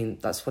between,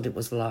 that's what it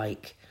was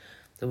like.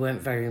 There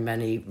weren't very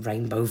many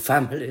rainbow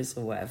families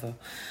or whatever.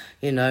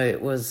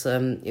 It was,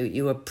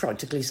 you were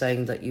practically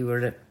saying that you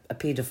were a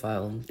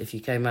paedophile. If you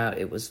came out,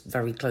 it was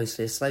very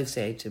closely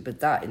associated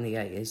with that in the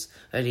 80s,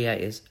 early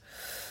 80s.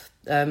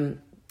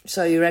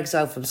 So you're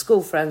exiled from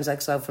school friends,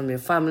 exiled from your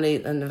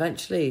family, and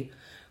eventually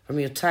from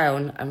your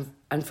town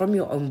and from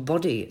your own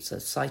body. It's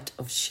a sight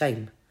of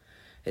shame.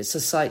 It's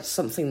a site,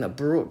 something that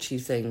brought you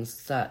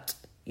things that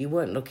you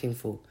weren't looking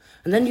for.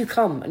 And then you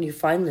come and you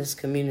find this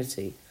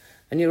community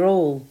and you're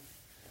all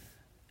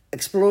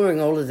exploring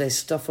all of this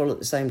stuff all at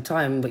the same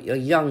time, but you're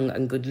young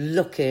and good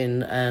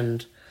looking,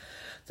 and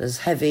there's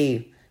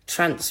heavy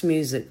trance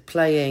music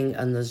playing,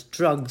 and there's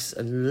drugs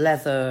and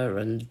leather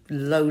and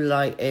low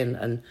lighting,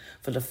 and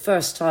for the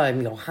first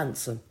time you're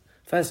handsome,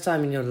 first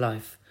time in your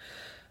life.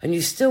 And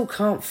you still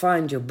can't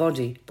find your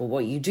body, but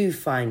what you do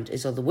find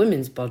is other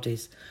women's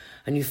bodies,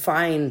 and you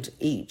find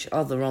each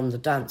other on the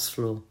dance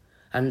floor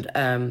and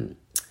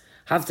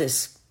have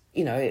this,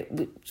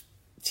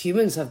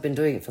 humans have been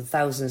doing it for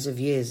thousands of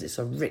years. It's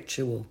a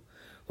ritual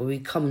where we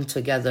come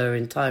together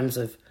in times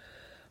of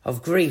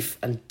grief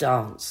and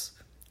dance.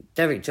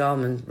 Derek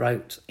Jarman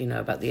wrote,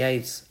 about the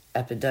AIDS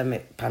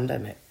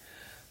pandemic,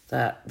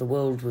 that the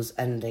world was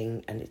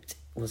ending and it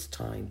was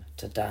time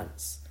to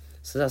dance.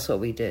 So that's what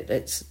we did.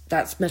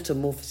 That's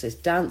metamorphosis.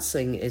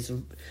 Dancing is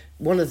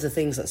one of the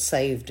things that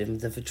saved in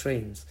the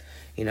vitrines,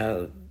 in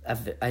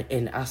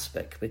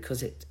Aspic,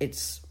 because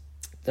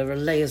there are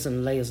layers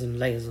and layers and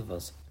layers of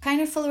us. Kind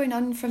of following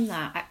on from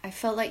that, I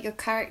felt like your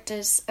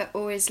characters are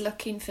always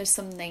looking for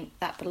something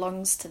that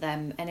belongs to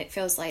them, and it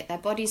feels like their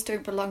bodies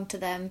don't belong to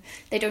them.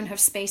 They don't have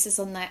spaces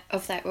of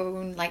their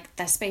own, like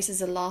their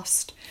spaces are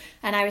lost.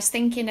 And I was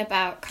thinking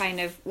about kind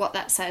of what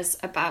that says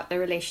about the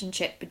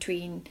relationship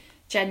between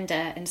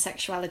gender and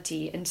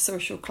sexuality and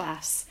social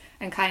class,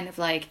 and kind of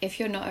like, if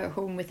you're not at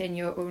home within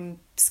your own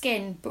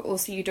skin, but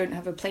also you don't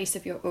have a place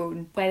of your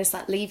own, where does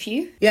that leave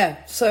you?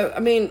 Yeah, so,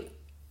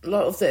 a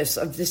lot of this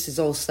is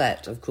all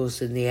set, of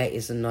course, in the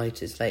 80s and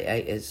 90s, late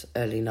 80s,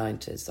 early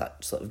 90s,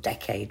 that sort of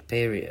decade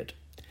period.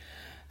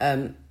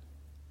 The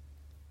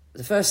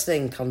first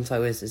thing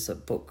Conto is a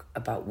book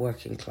about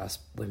working class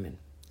women.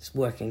 It's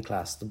working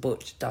class. The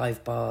Butch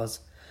dive bars,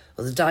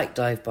 or the Dyke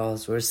dive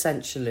bars, were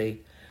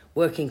essentially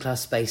working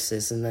class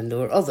spaces, and then there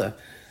were other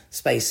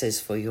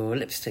spaces for your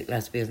lipstick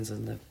lesbians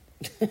and the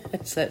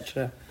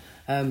etc.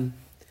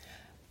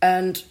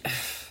 And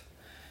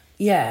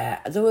yeah,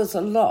 there was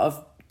a lot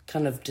of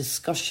kind of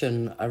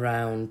discussion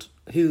around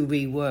who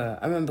we were.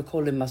 I remember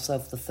calling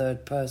myself the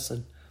third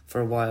person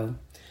for a while.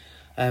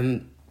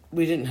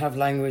 We didn't have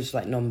language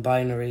like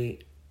non-binary.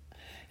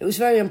 It was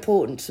very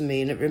important to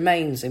me, and it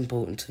remains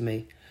important to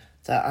me,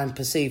 that I'm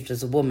perceived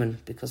as a woman,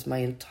 because my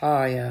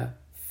entire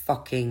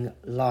fucking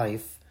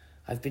life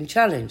I've been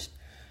challenged,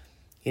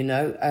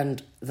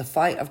 and the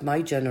fight of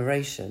my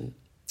generation.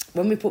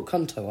 When we put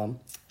Conto on,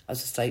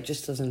 as I say,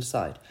 just as an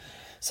aside,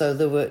 so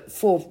there were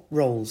 4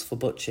 roles for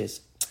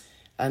Butches,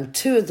 and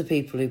 2 of the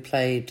people who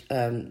played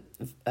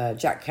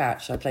Jack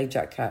Catch, I played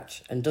Jack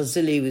Catch, and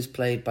Dozilly was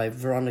played by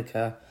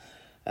Veronica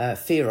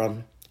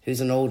Fearon,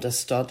 who's an older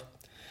stud,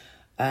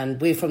 and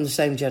we're from the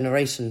same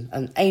generation,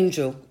 and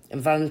Angel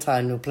and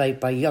Valentine were played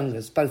by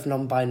youngers, both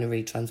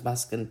non-binary,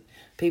 transmasculine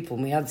people,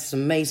 and we had this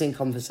amazing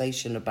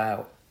conversation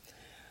about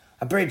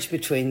a bridge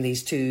between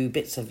these 2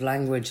 bits of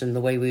language and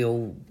the way we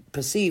all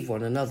perceive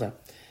one another.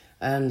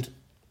 And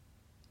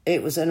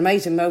it was an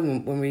amazing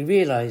moment when we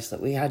realised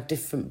that we had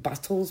different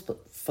battles, but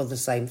for the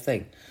same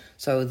thing.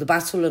 So the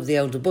battle of the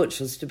elder Butch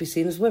was to be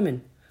seen as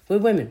women. We're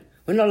women.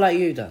 We're not like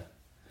you, though.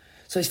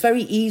 So it's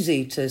very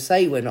easy to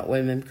say we're not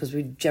women, because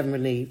we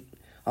generally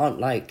aren't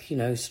like,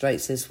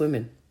 straight cis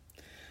women.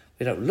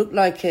 We don't look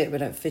like it. We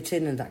don't fit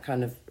in that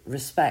kind of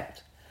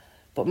respect.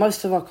 But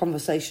most of our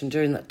conversation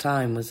during that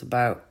time was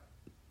about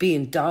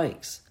being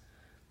dykes.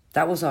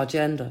 That was our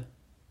gender.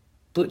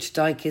 Butch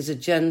Dyke is a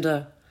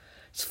gender.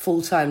 It's a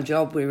full-time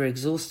job. We were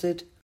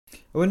exhausted.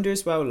 I wonder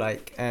as well,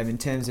 in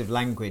terms of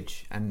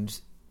language, and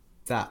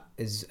that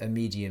is a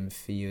medium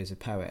for you as a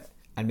poet,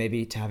 and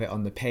maybe to have it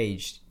on the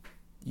page,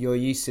 your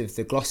use of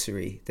the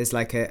glossary, there's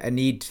a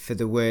need for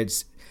the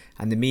words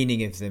and the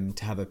meaning of them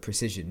to have a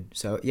precision.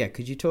 So, yeah,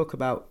 could you talk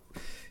about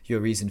your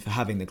reason for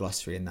having the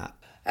glossary in that?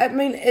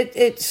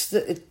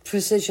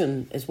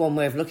 Precision is one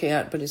way of looking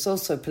at it, but it's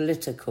also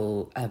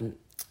political. So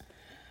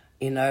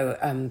in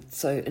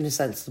a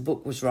sense, the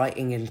book was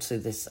writing into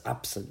this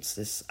absence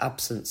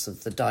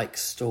of the Dyke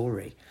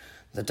story,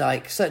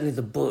 certainly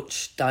the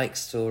Butch Dyke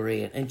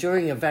story, and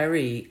during a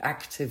very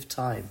active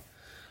time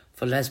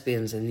for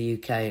lesbians in the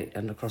UK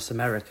and across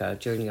America,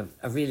 during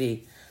a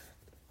really,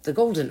 the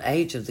golden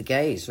age of the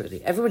gays,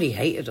 really. Everybody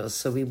hated us,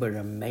 so we were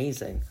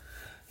amazing.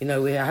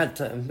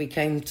 We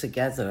came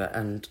together,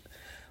 and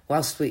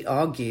whilst we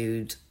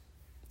argued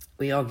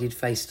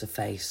face to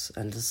face,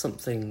 and there's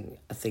something,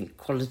 I think,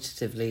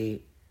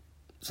 qualitatively,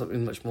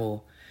 something much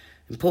more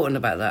important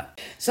about that.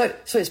 So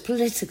it's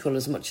political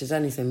as much as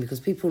anything,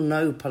 because people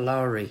know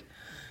Polari,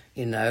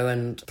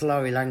 and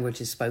Polari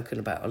language is spoken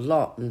about a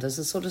lot, and there's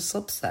a sort of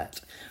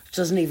subset which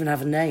doesn't even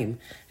have a name.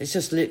 It's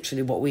just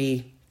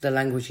literally the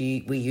language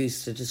we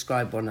use to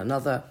describe one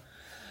another.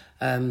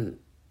 And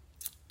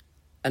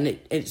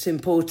it's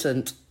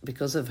important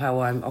because of how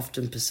I'm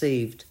often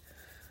perceived,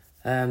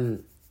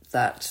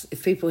 that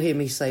if people hear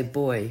me say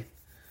boy,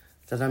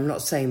 that I'm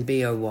not saying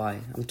B-O-Y.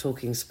 I'm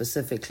talking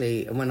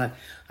specifically, and when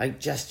I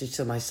gesture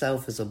to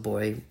myself as a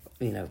boy,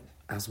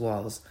 as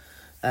was,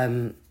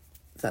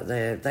 that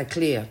they're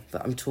clear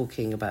that I'm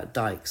talking about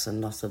dykes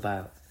and not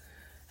about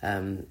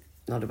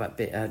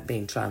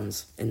being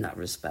trans in that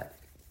respect.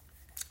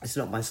 It's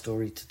not my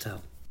story to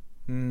tell.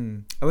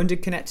 I wonder,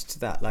 connected to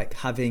that, like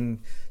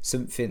having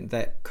something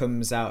that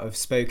comes out of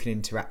spoken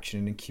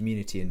interaction and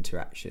community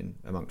interaction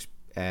amongst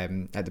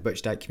at the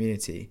Butch Dyke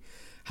community,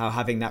 how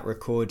having that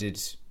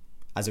recorded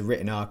as a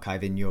written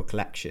archive in your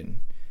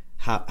collection,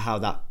 how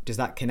that does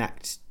that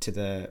connect to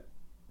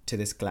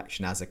this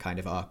collection as a kind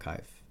of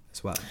archive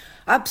as well?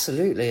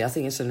 Absolutely, I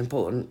think it's an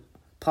important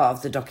part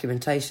of the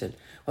documentation.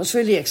 What's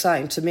really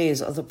exciting to me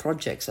is other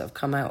projects that have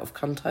come out of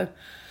Conto.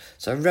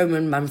 So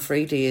Roman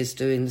Manfredi is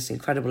doing this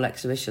incredible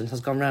exhibition,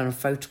 has gone around and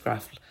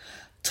photographed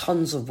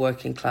tons of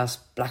working class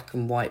black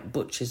and white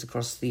butchers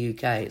across the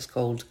UK. It's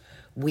called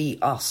We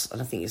Us,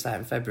 and I think it's out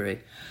in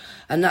February.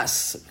 And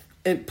that's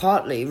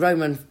partly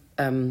Roman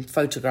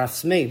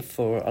photographs me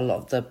for a lot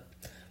of the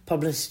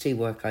publicity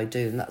work I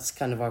do, and that's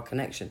kind of our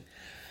connection.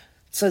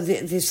 So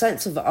the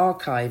sense of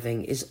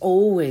archiving is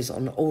always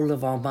on all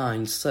of our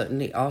minds,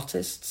 certainly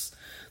artists.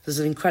 There's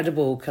an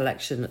incredible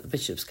collection at the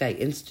Bishopsgate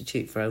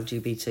Institute for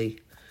LGBT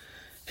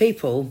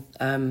people,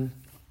 and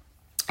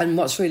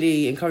what's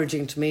really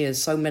encouraging to me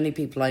is so many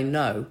people I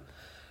know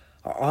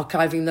are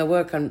archiving their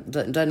work, and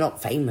they're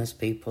not famous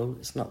people.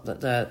 It's not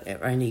that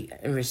they're any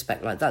in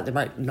respect like that. They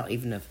might not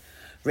even have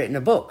written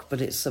a book,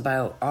 but it's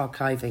about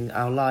archiving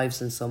our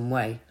lives in some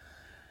way,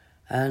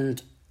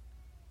 and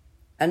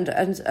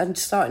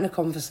starting a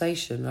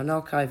conversation. An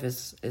archive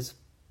is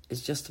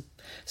just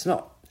it's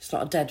not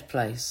a dead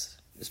place.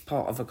 It's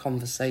part of a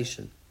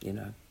conversation, you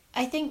know.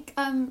 I think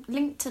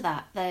linked to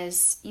that,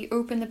 you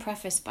open the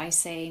preface by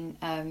saying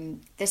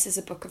this is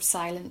a book of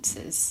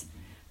silences,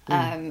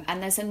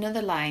 and there's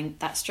another line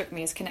that struck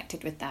me as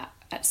connected with that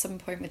at some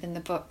point within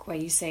the book where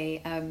you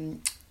say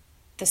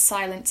the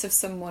silence of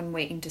someone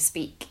waiting to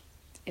speak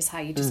is how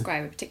you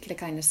describe a particular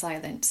kind of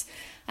silence.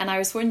 And I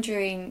was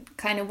wondering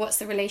kind of what's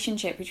the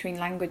relationship between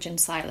language and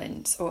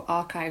silence, or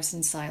archives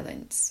and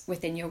silence,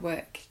 within your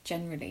work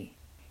generally?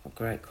 A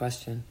great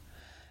question.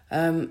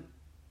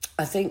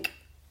 I think...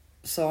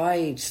 So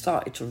I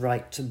started to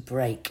write to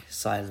break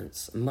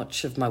silence.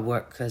 Much of my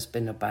work has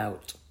been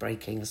about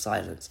breaking a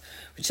silence,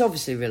 which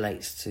obviously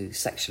relates to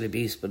sexual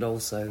abuse, but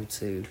also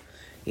to,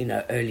 you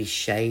know, early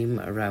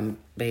shame around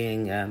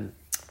being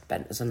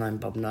bent as a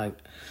 9-bob note,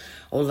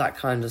 all that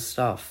kind of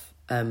stuff,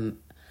 and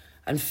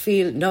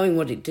knowing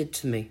what it did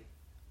to me.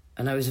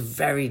 And I was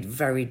very,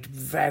 very,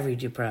 very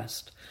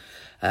depressed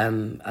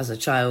as a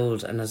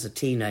child and as a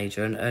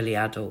teenager and early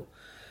adult.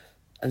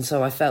 And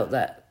so I felt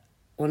that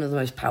one of the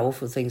most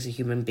powerful things a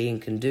human being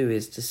can do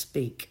is to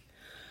speak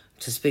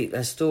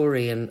their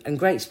story, and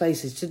great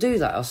spaces to do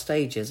that are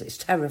stages. It's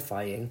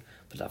terrifying,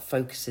 but that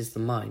focuses the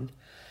mind.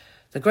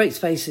 The great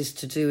spaces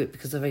to do it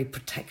because they're very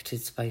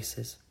protected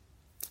spaces.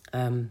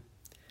 No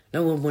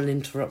one will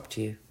interrupt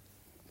you,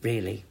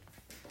 really.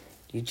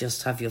 You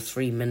just have your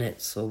 3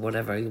 minutes or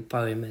whatever your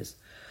poem is,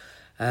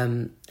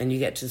 and you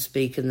get to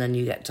speak, and then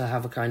you get to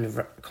have a kind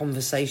of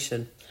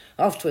conversation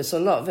afterwards. So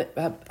a lot of it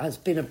has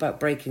been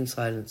about breaking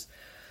silence.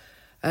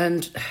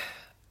 And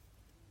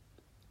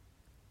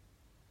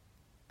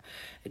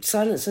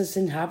silence has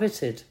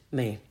inhabited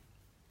me.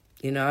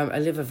 You know, I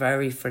live a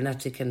very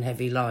frenetic and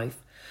heavy life,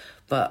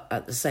 but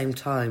at the same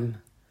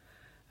time,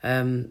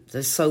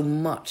 there's so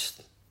much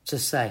to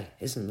say,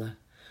 isn't there?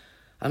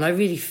 And I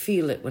really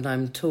feel it when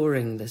I'm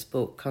touring this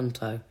book,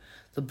 Conto.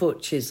 The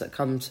butchers that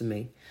come to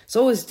me. It's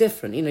always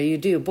different. You know, you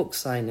do a book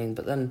signing,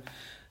 but then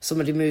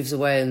somebody moves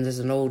away and there's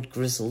an old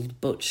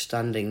grizzled butch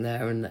standing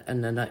there, and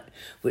then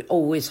we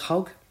always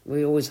hug.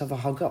 We always have a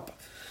hug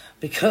up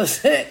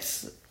because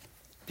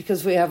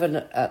we have an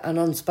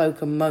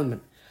unspoken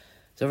moment.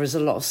 There is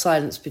a lot of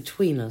silence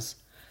between us,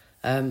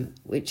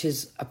 which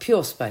is a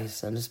pure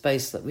space, and a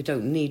space that we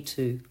don't need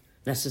to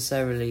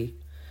necessarily,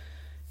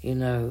 you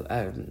know,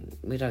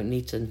 we don't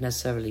need to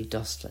necessarily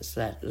dust.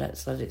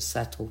 Let's let it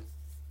settle,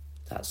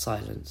 that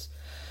silence.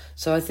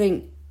 So I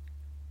think,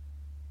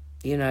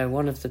 you know,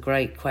 one of the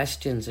great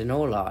questions in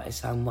all art is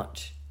how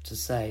much to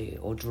say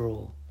or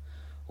draw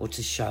or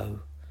to show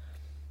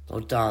or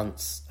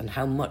dance, and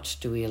how much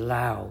do we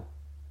allow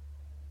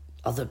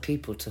other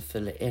people to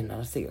fill it in.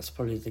 And I think that's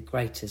probably the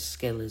greatest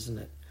skill, isn't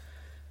it?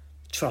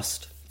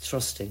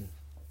 Trusting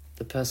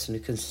the person who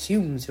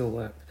consumes your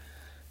work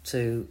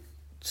to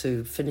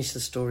finish the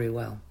story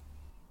well.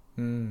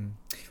 In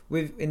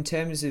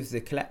terms of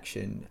the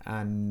collection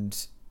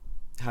and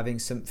having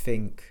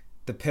something,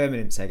 the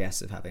permanence, I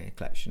guess, of having a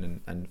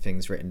collection and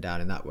things written down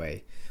in that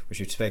way,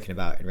 which we've spoken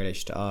about in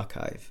relation to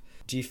archive,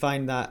 do you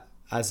find that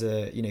as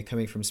a, you know,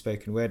 coming from a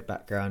spoken word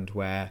background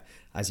where,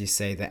 as you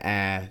say, the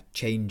air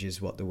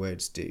changes what the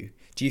words do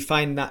you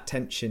find that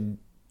tension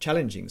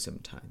challenging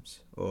sometimes,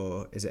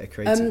 or is it a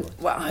creative one?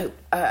 Well,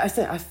 I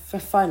think I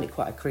find it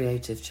quite a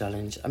creative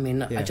challenge. I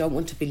mean, I don't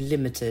want to be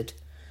limited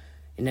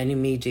in any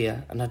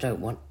media, and I don't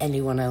want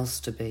anyone else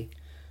to be.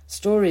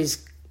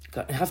 Stories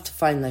have to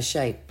find their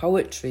shape.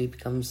 Poetry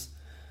becomes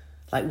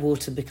like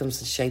water, becomes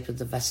the shape of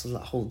the vessel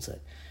that holds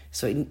it.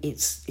 So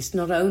it's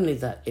not only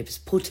that it's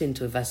put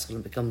into a vessel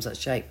and becomes that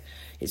shape,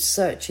 it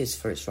searches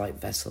for its right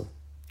vessel.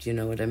 Do you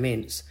know what I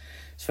mean? It's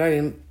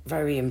very,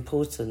 very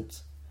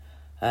important.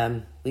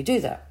 We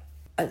do that.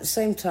 At the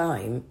same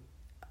time,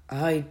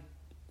 I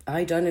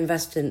don't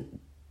invest in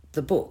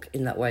the book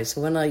in that way.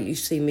 So when you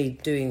see me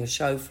doing a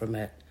show from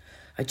it,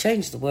 I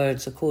change the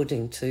words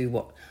according to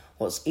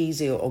what's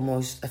easier or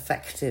most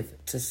effective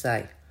to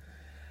say.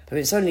 I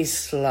mean, it's only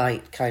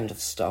slight kind of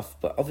stuff,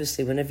 but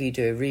obviously whenever you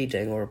do a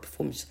reading or a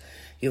performance,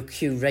 you're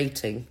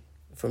curating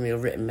from your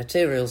written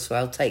material, so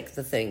I'll take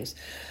the things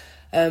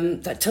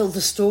that tell the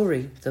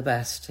story the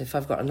best. If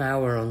I've got an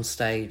hour on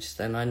stage,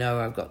 then I know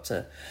I've got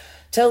to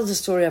tell the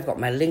story. I've got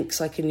my links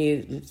I can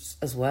use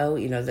as well,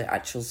 the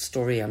actual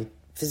story I'm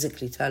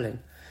physically telling.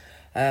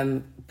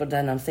 But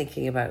then I'm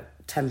thinking about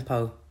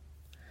tempo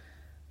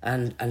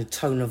and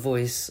tone of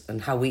voice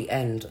and how we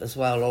end as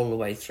well all the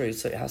way through.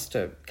 So it has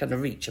to kind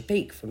of reach a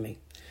peak for me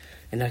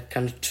in a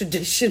kind of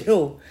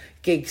traditional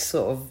gig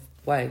sort of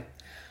way.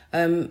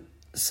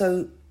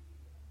 So,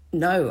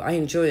 no, I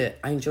enjoy it.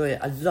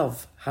 I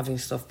love having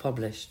stuff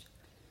published.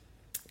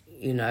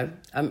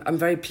 I'm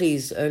very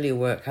pleased earlier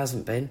work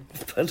hasn't been,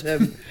 but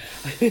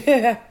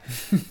yeah.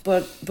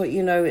 but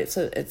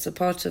it's a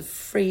part of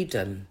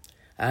freedom.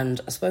 And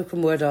a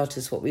spoken word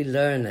artist, what we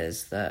learn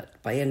is that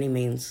by any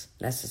means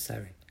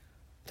necessary.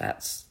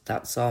 That's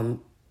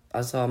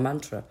our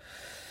mantra,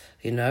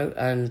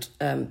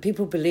 and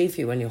people believe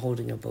you when you're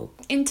holding a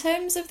book. In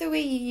terms of the way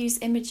you use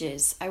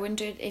images, I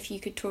wondered if you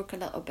could talk a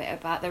little bit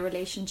about the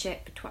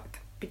relationship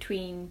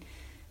between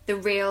the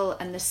real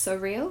and the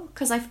surreal,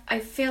 because I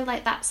feel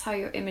like that's how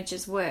your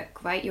images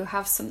work, right? You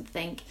have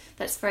something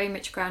that's very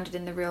much grounded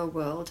in the real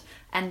world,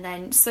 and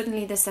then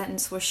suddenly the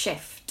sentence will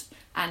shift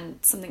and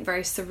something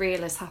very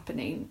surreal is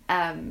happening.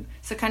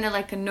 So kind of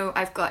like a note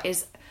I've got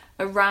is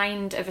a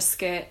rind of a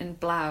skirt and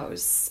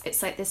blouse.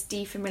 It's like this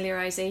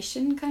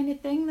defamiliarization kind of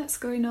thing that's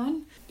going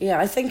on. Yeah,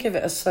 I think of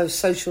it as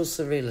social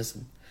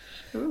surrealism.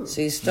 Ooh.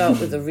 So you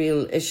start with a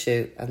real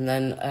issue and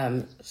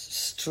then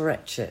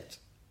stretch it.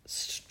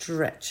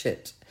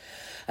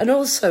 And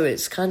also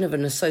it's kind of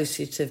an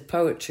associative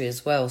poetry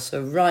as well.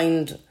 So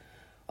rind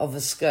of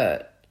a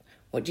skirt,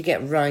 what do you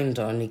get rind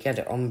on? You get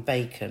it on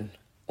bacon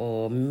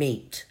or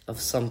meat of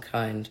some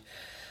kind.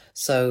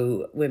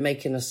 So we're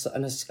making a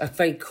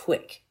very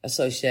quick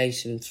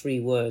association, 3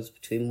 words,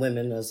 between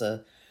women as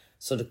a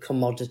sort of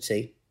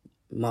commodity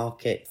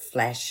market,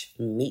 flesh,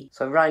 meat.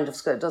 So rind of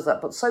skirt does that.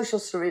 But social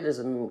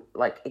surrealism,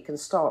 it can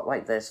start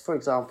like this. For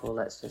example,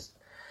 let's just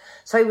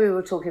say we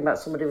were talking about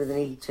somebody with an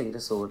eating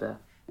disorder,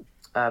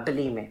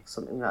 bulimia,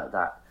 something like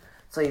that.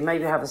 So you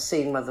maybe have a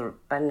scene where they're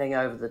bending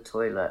over the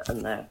toilet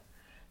and they're,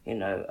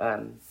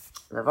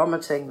 they're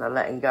vomiting, they're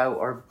letting go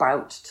or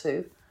about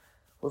to.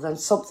 Well, then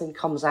something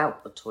comes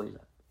out the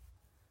toilet.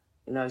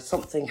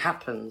 Something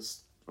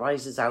happens,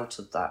 rises out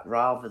of that,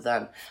 rather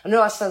than... I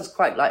know that sounds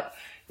quite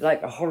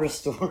like a horror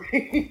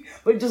story,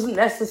 but it doesn't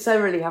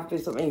necessarily have to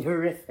be something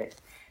horrific.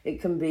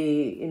 It can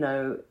be,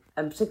 and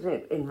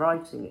particularly in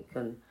writing, it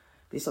can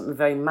be something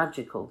very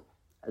magical.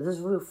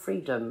 There's real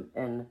freedom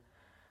in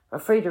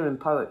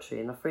poetry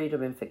and a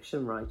freedom in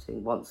fiction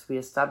writing once we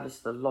establish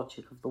the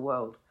logic of the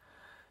world.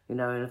 And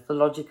if the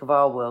logic of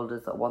our world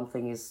is that one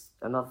thing is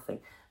another thing,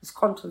 it's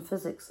quantum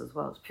physics as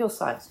well. It's pure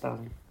science,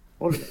 darling.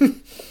 All of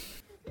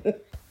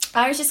it.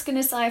 I was just going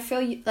to say, I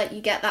feel like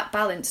you get that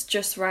balance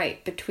just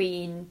right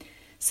between...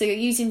 So you're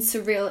using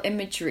surreal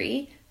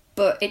imagery,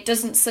 but it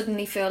doesn't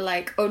suddenly feel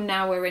like, oh,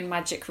 now we're in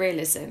magic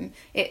realism.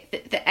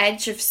 The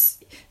edge of...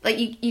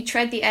 you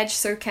tread the edge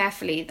so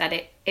carefully that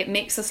it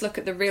makes us look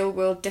at the real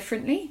world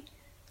differently,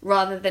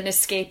 rather than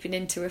escaping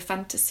into a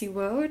fantasy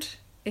world,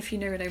 if you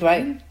know what I mean.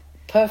 Right.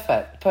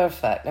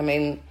 Perfect. I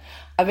mean,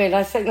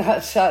 I think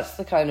that's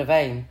the kind of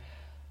aim.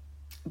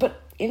 But,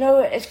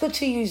 it's good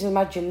to use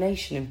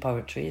imagination in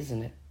poetry,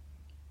 isn't it?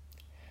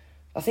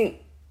 I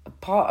think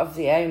part of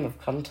the aim of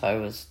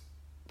Conto was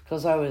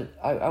because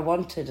I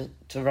wanted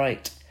to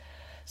write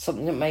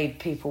something that made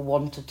people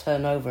want to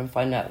turn over and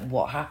find out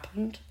what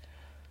happened.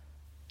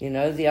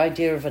 The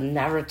idea of a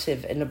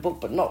narrative in a book,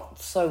 but not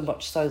so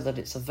much so that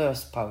it's a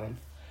verse poem,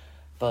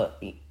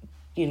 but...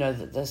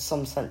 that there's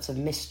some sense of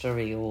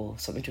mystery or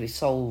something to be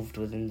solved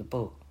within the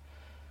book.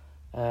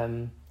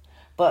 But,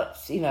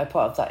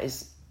 part of that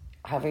is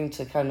having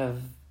to kind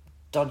of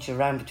dodge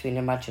around between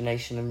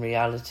imagination and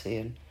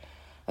reality.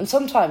 And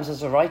sometimes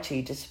as a writer,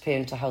 you disappear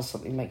into how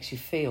something makes you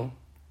feel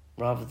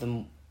rather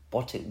than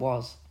what it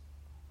was.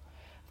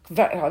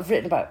 I've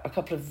written about a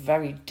couple of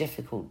very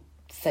difficult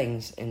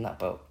things in that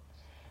book,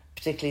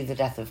 particularly the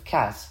death of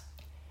Kaz,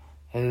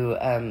 who...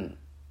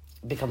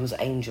 becomes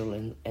Angel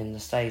in the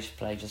stage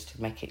play, just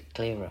to make it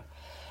clearer.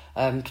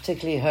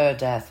 Particularly her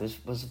death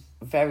was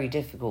very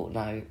difficult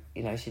now.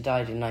 She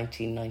died in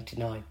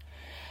 1999.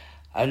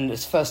 And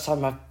it's the first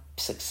time I've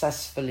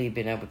successfully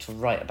been able to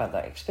write about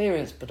that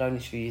experience, but only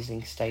through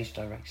using stage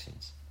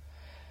directions.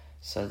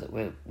 So that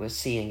we're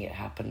seeing it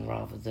happen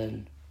rather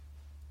than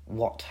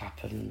what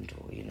happened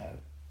or,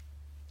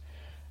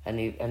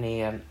 any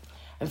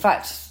in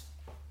fact,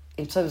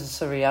 in terms of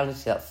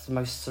surreality, that's the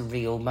most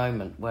surreal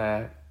moment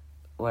where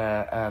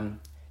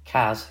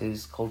Kaz,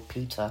 who's called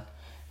Peter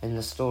in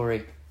the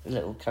story, the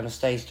little kind of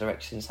stage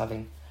directions,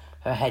 having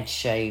her head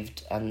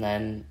shaved, and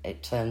then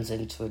it turns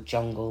into a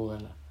jungle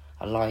and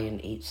a lion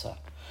eats her.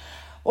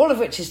 All of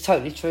which is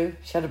totally true.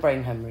 She had a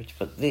brain hemorrhage,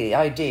 but the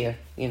idea,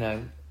 you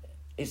know,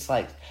 it's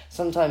like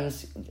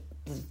sometimes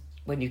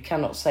when you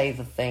cannot say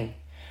the thing,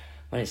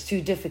 when it's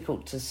too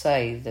difficult to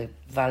say, the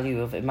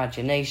value of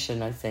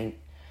imagination, I think,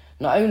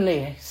 not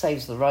only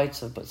saves the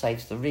writer, but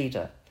saves the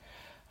reader,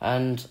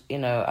 and, you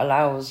know,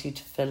 allows you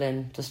to fill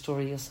in the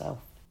story yourself.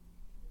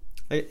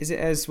 Is it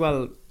as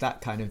well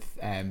that kind of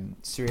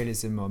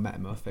surrealism or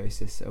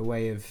metamorphosis, a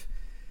way of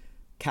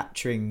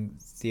capturing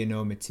the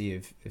enormity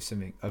of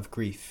something, of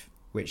grief,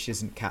 which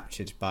isn't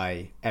captured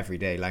by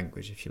everyday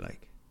language, if you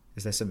like?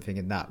 Is there something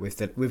in that, with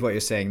what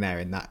you're saying there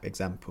in that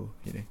example,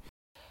 you know?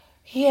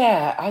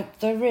 Yeah,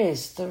 there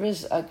is. I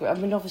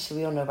mean, obviously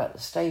we all know about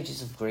the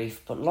stages of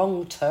grief, but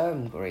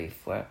long-term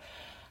grief, where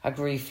a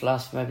grief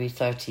lasts maybe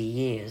 30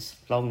 years,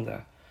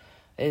 longer,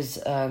 is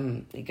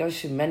it goes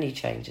through many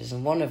changes,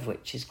 and one of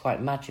which is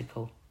quite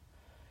magical.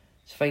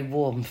 It's a very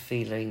warm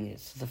feeling.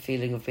 It's the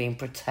feeling of being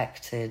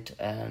protected,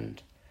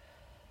 and,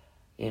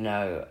 you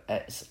know,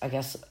 it's, I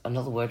guess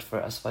another word for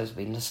it, I suppose, would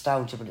be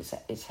nostalgia, but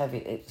it's heavy,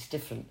 it's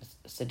different,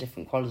 it's a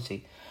different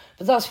quality.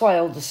 But that's why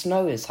all the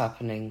snow is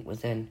happening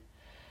within,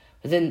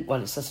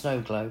 well, it's a snow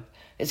globe.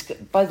 It's,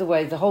 by the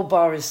way, the whole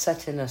bar is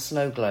set in a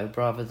snow globe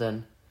rather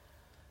than,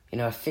 you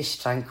know, a fish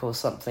tank or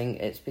something.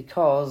 It's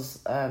because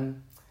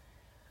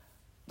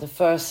the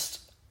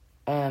first,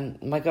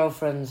 my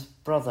girlfriend's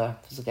brother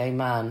was a gay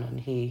man, and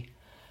he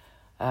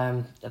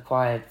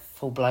acquired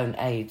full-blown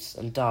AIDS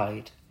and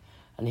died.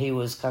 And he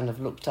was kind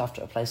of looked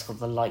after at a place called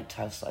the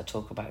Lighthouse that I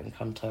talk about in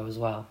Canto as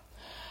well.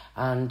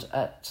 And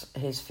at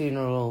his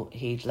funeral,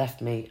 he'd left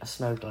me a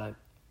snow globe.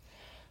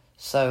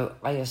 So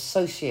I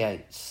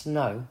associate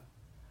snow,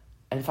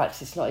 in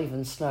fact, it's not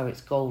even snow, it's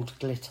gold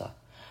glitter.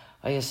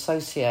 I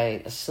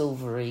associate a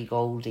silvery,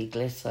 goldy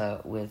glitter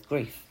with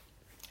grief,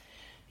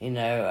 you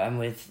know, and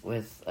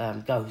with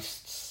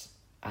ghosts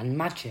and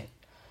magic,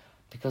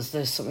 because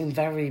there's something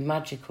very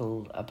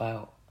magical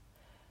about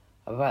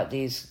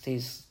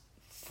these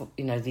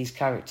you know, these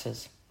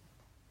characters.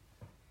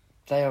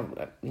 They are,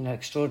 you know,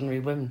 extraordinary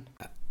women.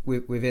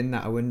 Within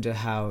that, I wonder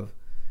how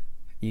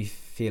you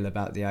feel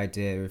about the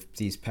idea of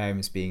these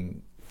poems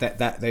being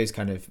that those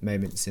kind of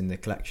moments in the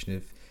collection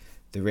of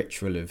the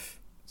ritual of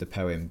the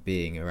poem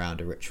being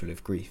around a ritual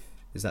of grief.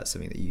 Is that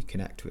something that you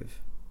connect with?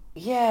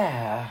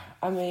 Yeah,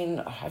 I mean,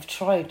 I've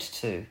tried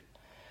to.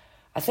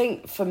 I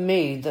think for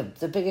me,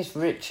 the biggest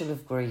ritual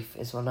of grief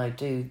is when I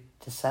do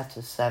the set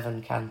of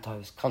 7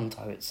 cantos,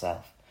 Canto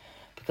itself,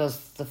 because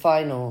the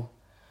final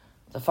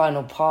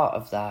part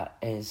of that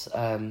is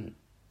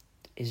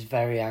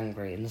very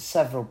angry, and there's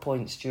several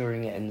points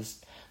during it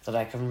that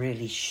I can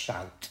really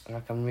shout and I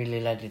can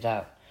really let it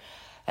out.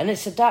 And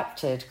it's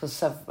adapted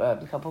because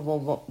a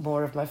couple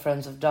more of my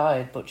friends have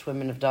died. Butch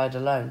women have died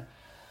alone.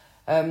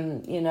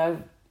 You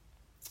know,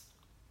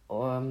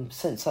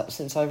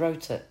 since I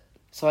wrote it.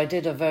 So I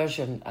did a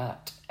version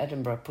at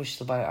Edinburgh Push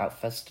the Boat Out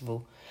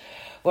Festival.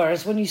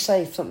 Whereas when you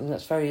say something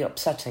that's very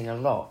upsetting a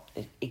lot,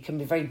 it can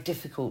be very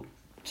difficult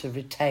to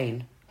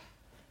retain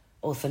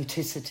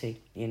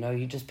authenticity. You know,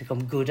 you just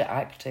become good at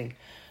acting.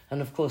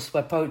 And of course,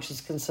 where poetry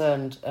is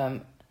concerned,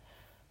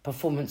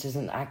 performance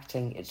isn't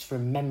acting, it's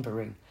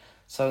remembering.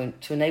 So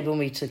to enable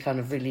me to kind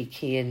of really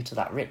key into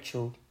that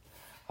ritual,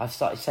 I've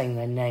started saying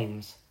their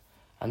names,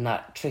 and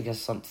that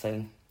triggers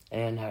something,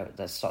 you know,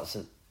 that starts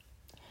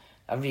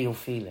a real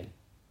feeling.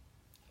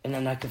 And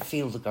then I can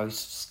feel the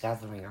ghosts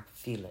gathering, I can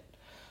feel it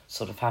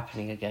sort of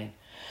happening again.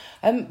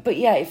 But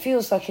yeah, it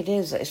feels like it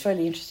is. It's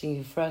really interesting you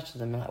refer to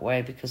them in that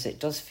way, because it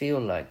does feel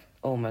like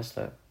almost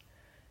the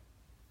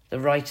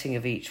writing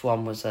of each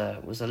one was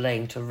a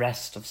laying to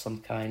rest of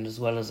some kind, as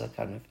well as a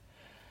kind of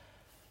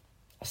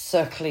a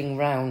circling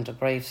round a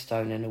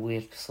gravestone in a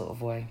weird sort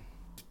of way.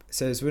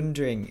 So I was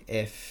wondering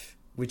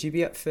would you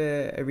be up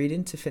for a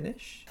reading to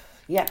finish?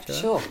 Yeah,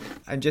 sure.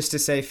 And just to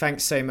say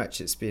thanks so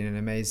much, it's been an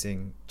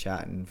amazing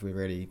chat and we're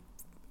really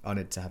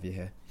honoured to have you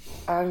here.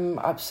 I'm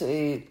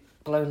absolutely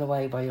blown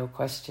away by your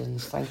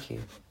questions, thank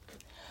you.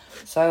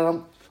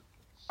 So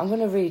I'm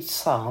going to read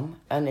Psalm,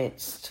 and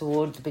it's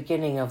toward the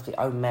beginning of the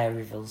Oh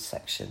Maryville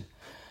section.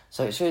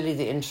 So it's really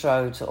the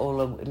intro to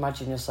all of,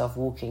 imagine yourself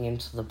walking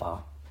into the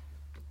bar.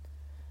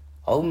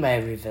 Oh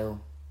Maryville,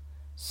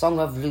 song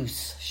of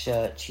loose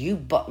shirt, you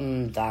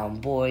button-down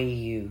boy,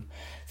 you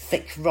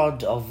thick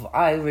rod of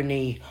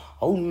irony.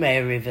 Oh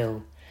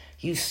Maryville,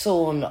 you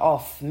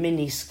sawn-off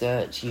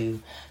miniskirt,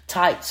 you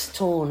tights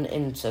torn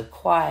into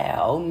choir.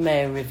 Oh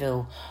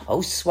Maryville,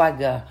 oh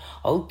swagger,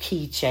 oh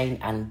keychain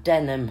and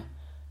denim.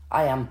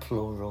 I am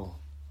plural.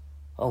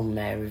 Oh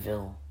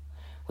Maryville,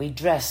 we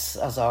dress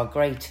as our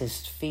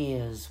greatest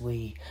fears,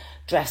 we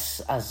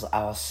dress as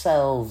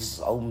ourselves.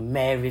 Oh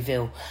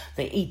Maryville,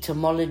 the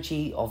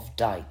etymology of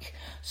dyke,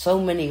 so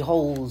many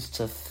holes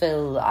to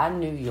fill. I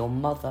knew your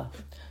mother,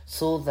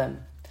 saw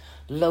them,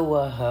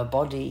 lower her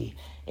body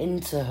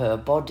into her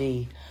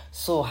body,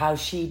 saw how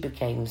she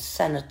became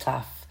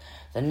cenotaph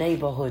the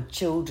neighbourhood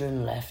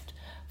children left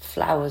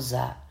flowers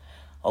at.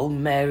 Oh,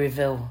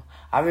 Maryville,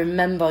 I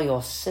remember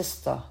your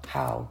sister,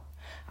 how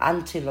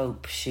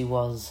antelope she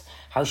was,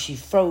 how she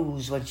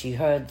froze when she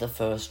heard the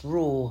first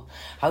roar,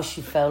 how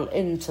she fell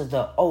into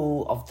the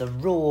O of the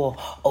roar.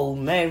 Oh,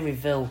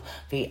 Maryville,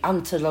 the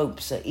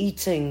antelopes are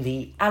eating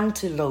the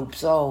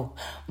antelopes. Oh,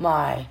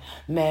 my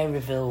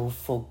Maryville,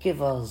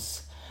 forgive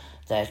us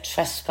their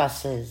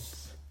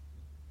trespasses.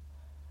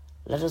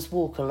 Let us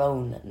walk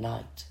alone at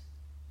night,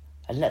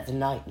 and let the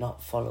night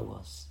not follow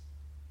us.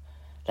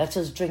 Let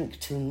us drink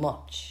too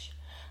much,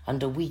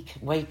 and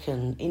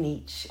awaken in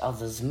each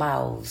other's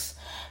mouths.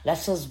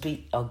 Let us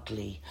be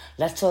ugly,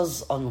 let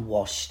us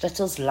unwashed,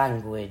 let us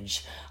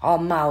language. Our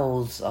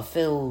mouths are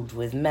filled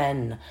with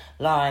men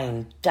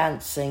lying,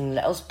 dancing.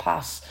 Let us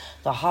pass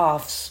the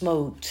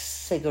half-smoked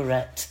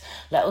cigarette.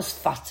 Let us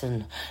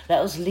fatten, let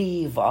us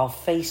leave our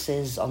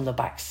faces on the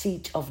back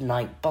seat of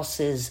night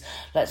buses.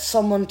 Let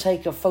someone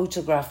take a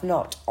photograph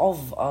not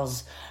of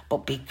us,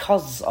 but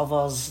because of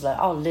us. Let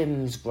our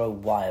limbs grow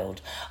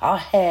wild, our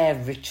hair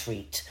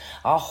retreat,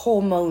 our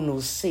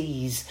hormonal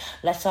seize.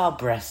 Let our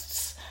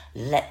breasts,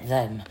 let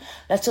them.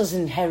 Let us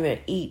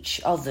inherit each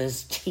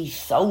other's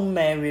teeth. Oh,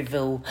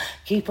 Maryville,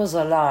 keep us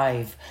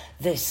alive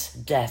this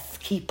death.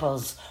 Keep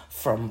us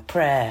from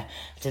prayer.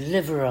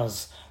 Deliver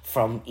us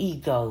from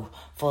ego.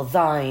 For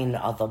thine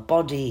are the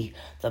body,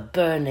 the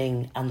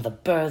burning and the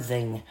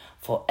birthing,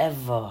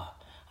 forever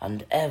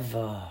and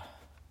ever.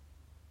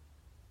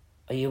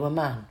 Are you a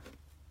man?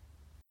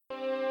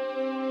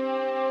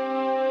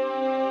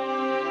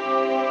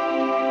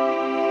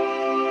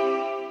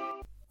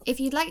 If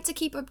you'd like to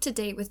keep up to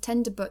date with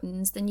Tender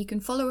Buttons, then you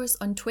can follow us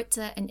on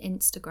Twitter and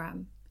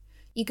Instagram.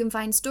 You can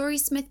find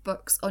Storysmith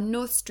Books on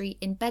North Street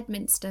in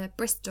Bedminster,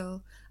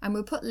 Bristol, and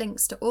we'll put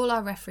links to all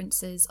our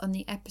references on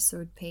the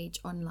episode page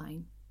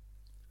online.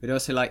 We'd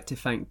also like to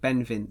thank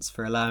Ben Vince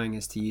for allowing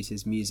us to use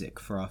his music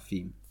for our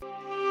theme.